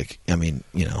 it's like, I mean,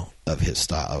 you know, of his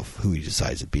style, of who he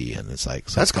decides to be, and it's like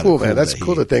so That's it's kinda cool, man. That's that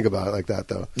cool to think about it like that,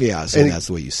 though. Yeah, so And that's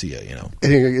the way you see it, you know.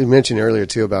 And you mentioned earlier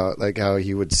too about like how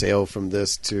he would sail from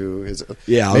this to his.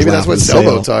 Yeah, I was maybe that's what laughing,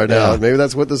 sailboats sail. are now. Yeah. Maybe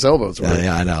that's what the sailboats were.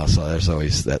 Yeah, I know. So there's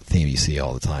always that theme you see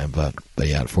all the time, but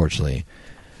yeah, unfortunately,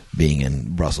 being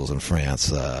in Brussels and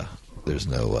France, there's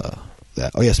no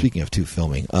that. Oh yeah, speaking of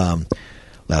filming,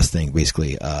 last thing,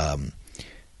 basically, I'll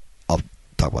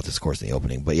talk about this, of course, in the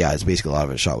opening, but yeah, it's basically a lot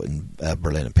of it shot in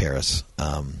Berlin and Paris,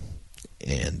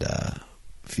 and a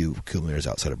few kilometers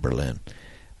outside of Berlin.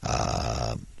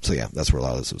 So yeah, that's where a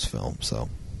lot of this was filmed. So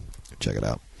check it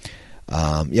out.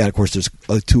 Yeah, and of course, there's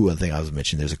one thing I was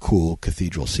mentioning. There's a cool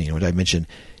cathedral scene, which I mentioned.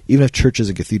 Even if churches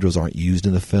and cathedrals aren't used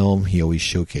in the film, he always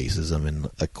showcases them in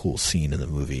a cool scene in the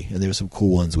movie. And there were some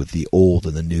cool ones with the old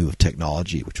and the new of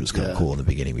technology, which was kind of cool in the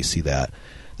beginning. We see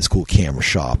this cool camera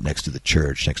shop next to the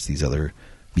church, next to these other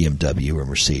BMW or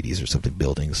Mercedes or something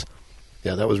buildings.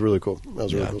 Yeah, that was really cool. That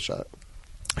was a really cool shot.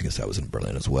 I guess that was in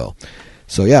Berlin as well.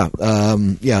 So yeah,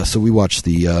 so we watched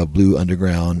the Blue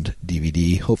Underground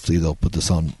DVD. Hopefully they'll put this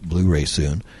on Blu-ray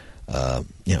soon.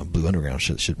 Blue Underground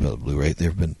should put out a Blu-ray.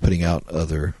 They've been putting out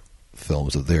other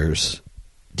films of theirs,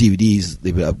 DVDs.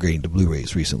 They've been upgrading to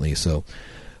Blu-rays recently, so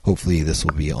hopefully this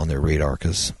will be on their radar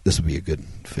because this would be a good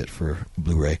fit for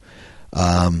Blu-ray.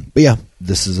 But yeah,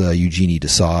 this is Eugenie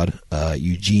Desaad.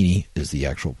 Eugenie is the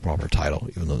actual proper title,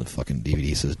 even though the fucking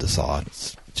DVD says Desaad.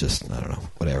 It's just, I don't know,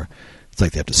 whatever. It's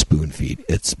like they have to spoon feed.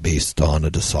 It's based on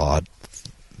a Desaad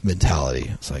mentality.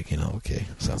 It's like, okay.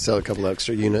 So Sell a couple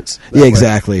extra units. yeah,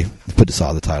 exactly. Put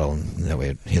Desaad the title, and that way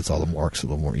it hits all the marks a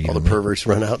little more evenly. All the perverts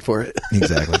run out for it.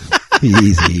 Exactly.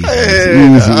 Easy.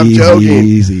 I'm joking.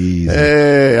 Easy.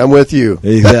 Hey, I'm with you.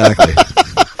 Exactly.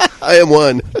 I am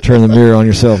one. Turn the mirror on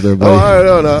yourself there, buddy. Oh, I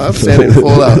don't know. I'm standing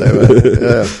full out there. Man.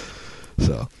 Yeah.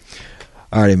 So,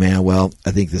 all right, man. Well,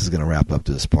 I think this is going to wrap up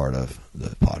this part of the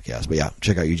podcast. But yeah,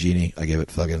 check out Eugenie. I give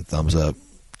it fucking thumbs up.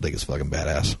 I think it's fucking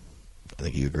badass. I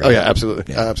think you agree. Oh, yeah,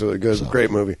 absolutely. Yeah. Absolutely. Good. So, great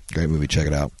movie. Great movie. Check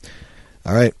it out.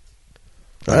 All right.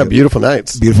 All right, beautiful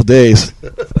nights. Beautiful days.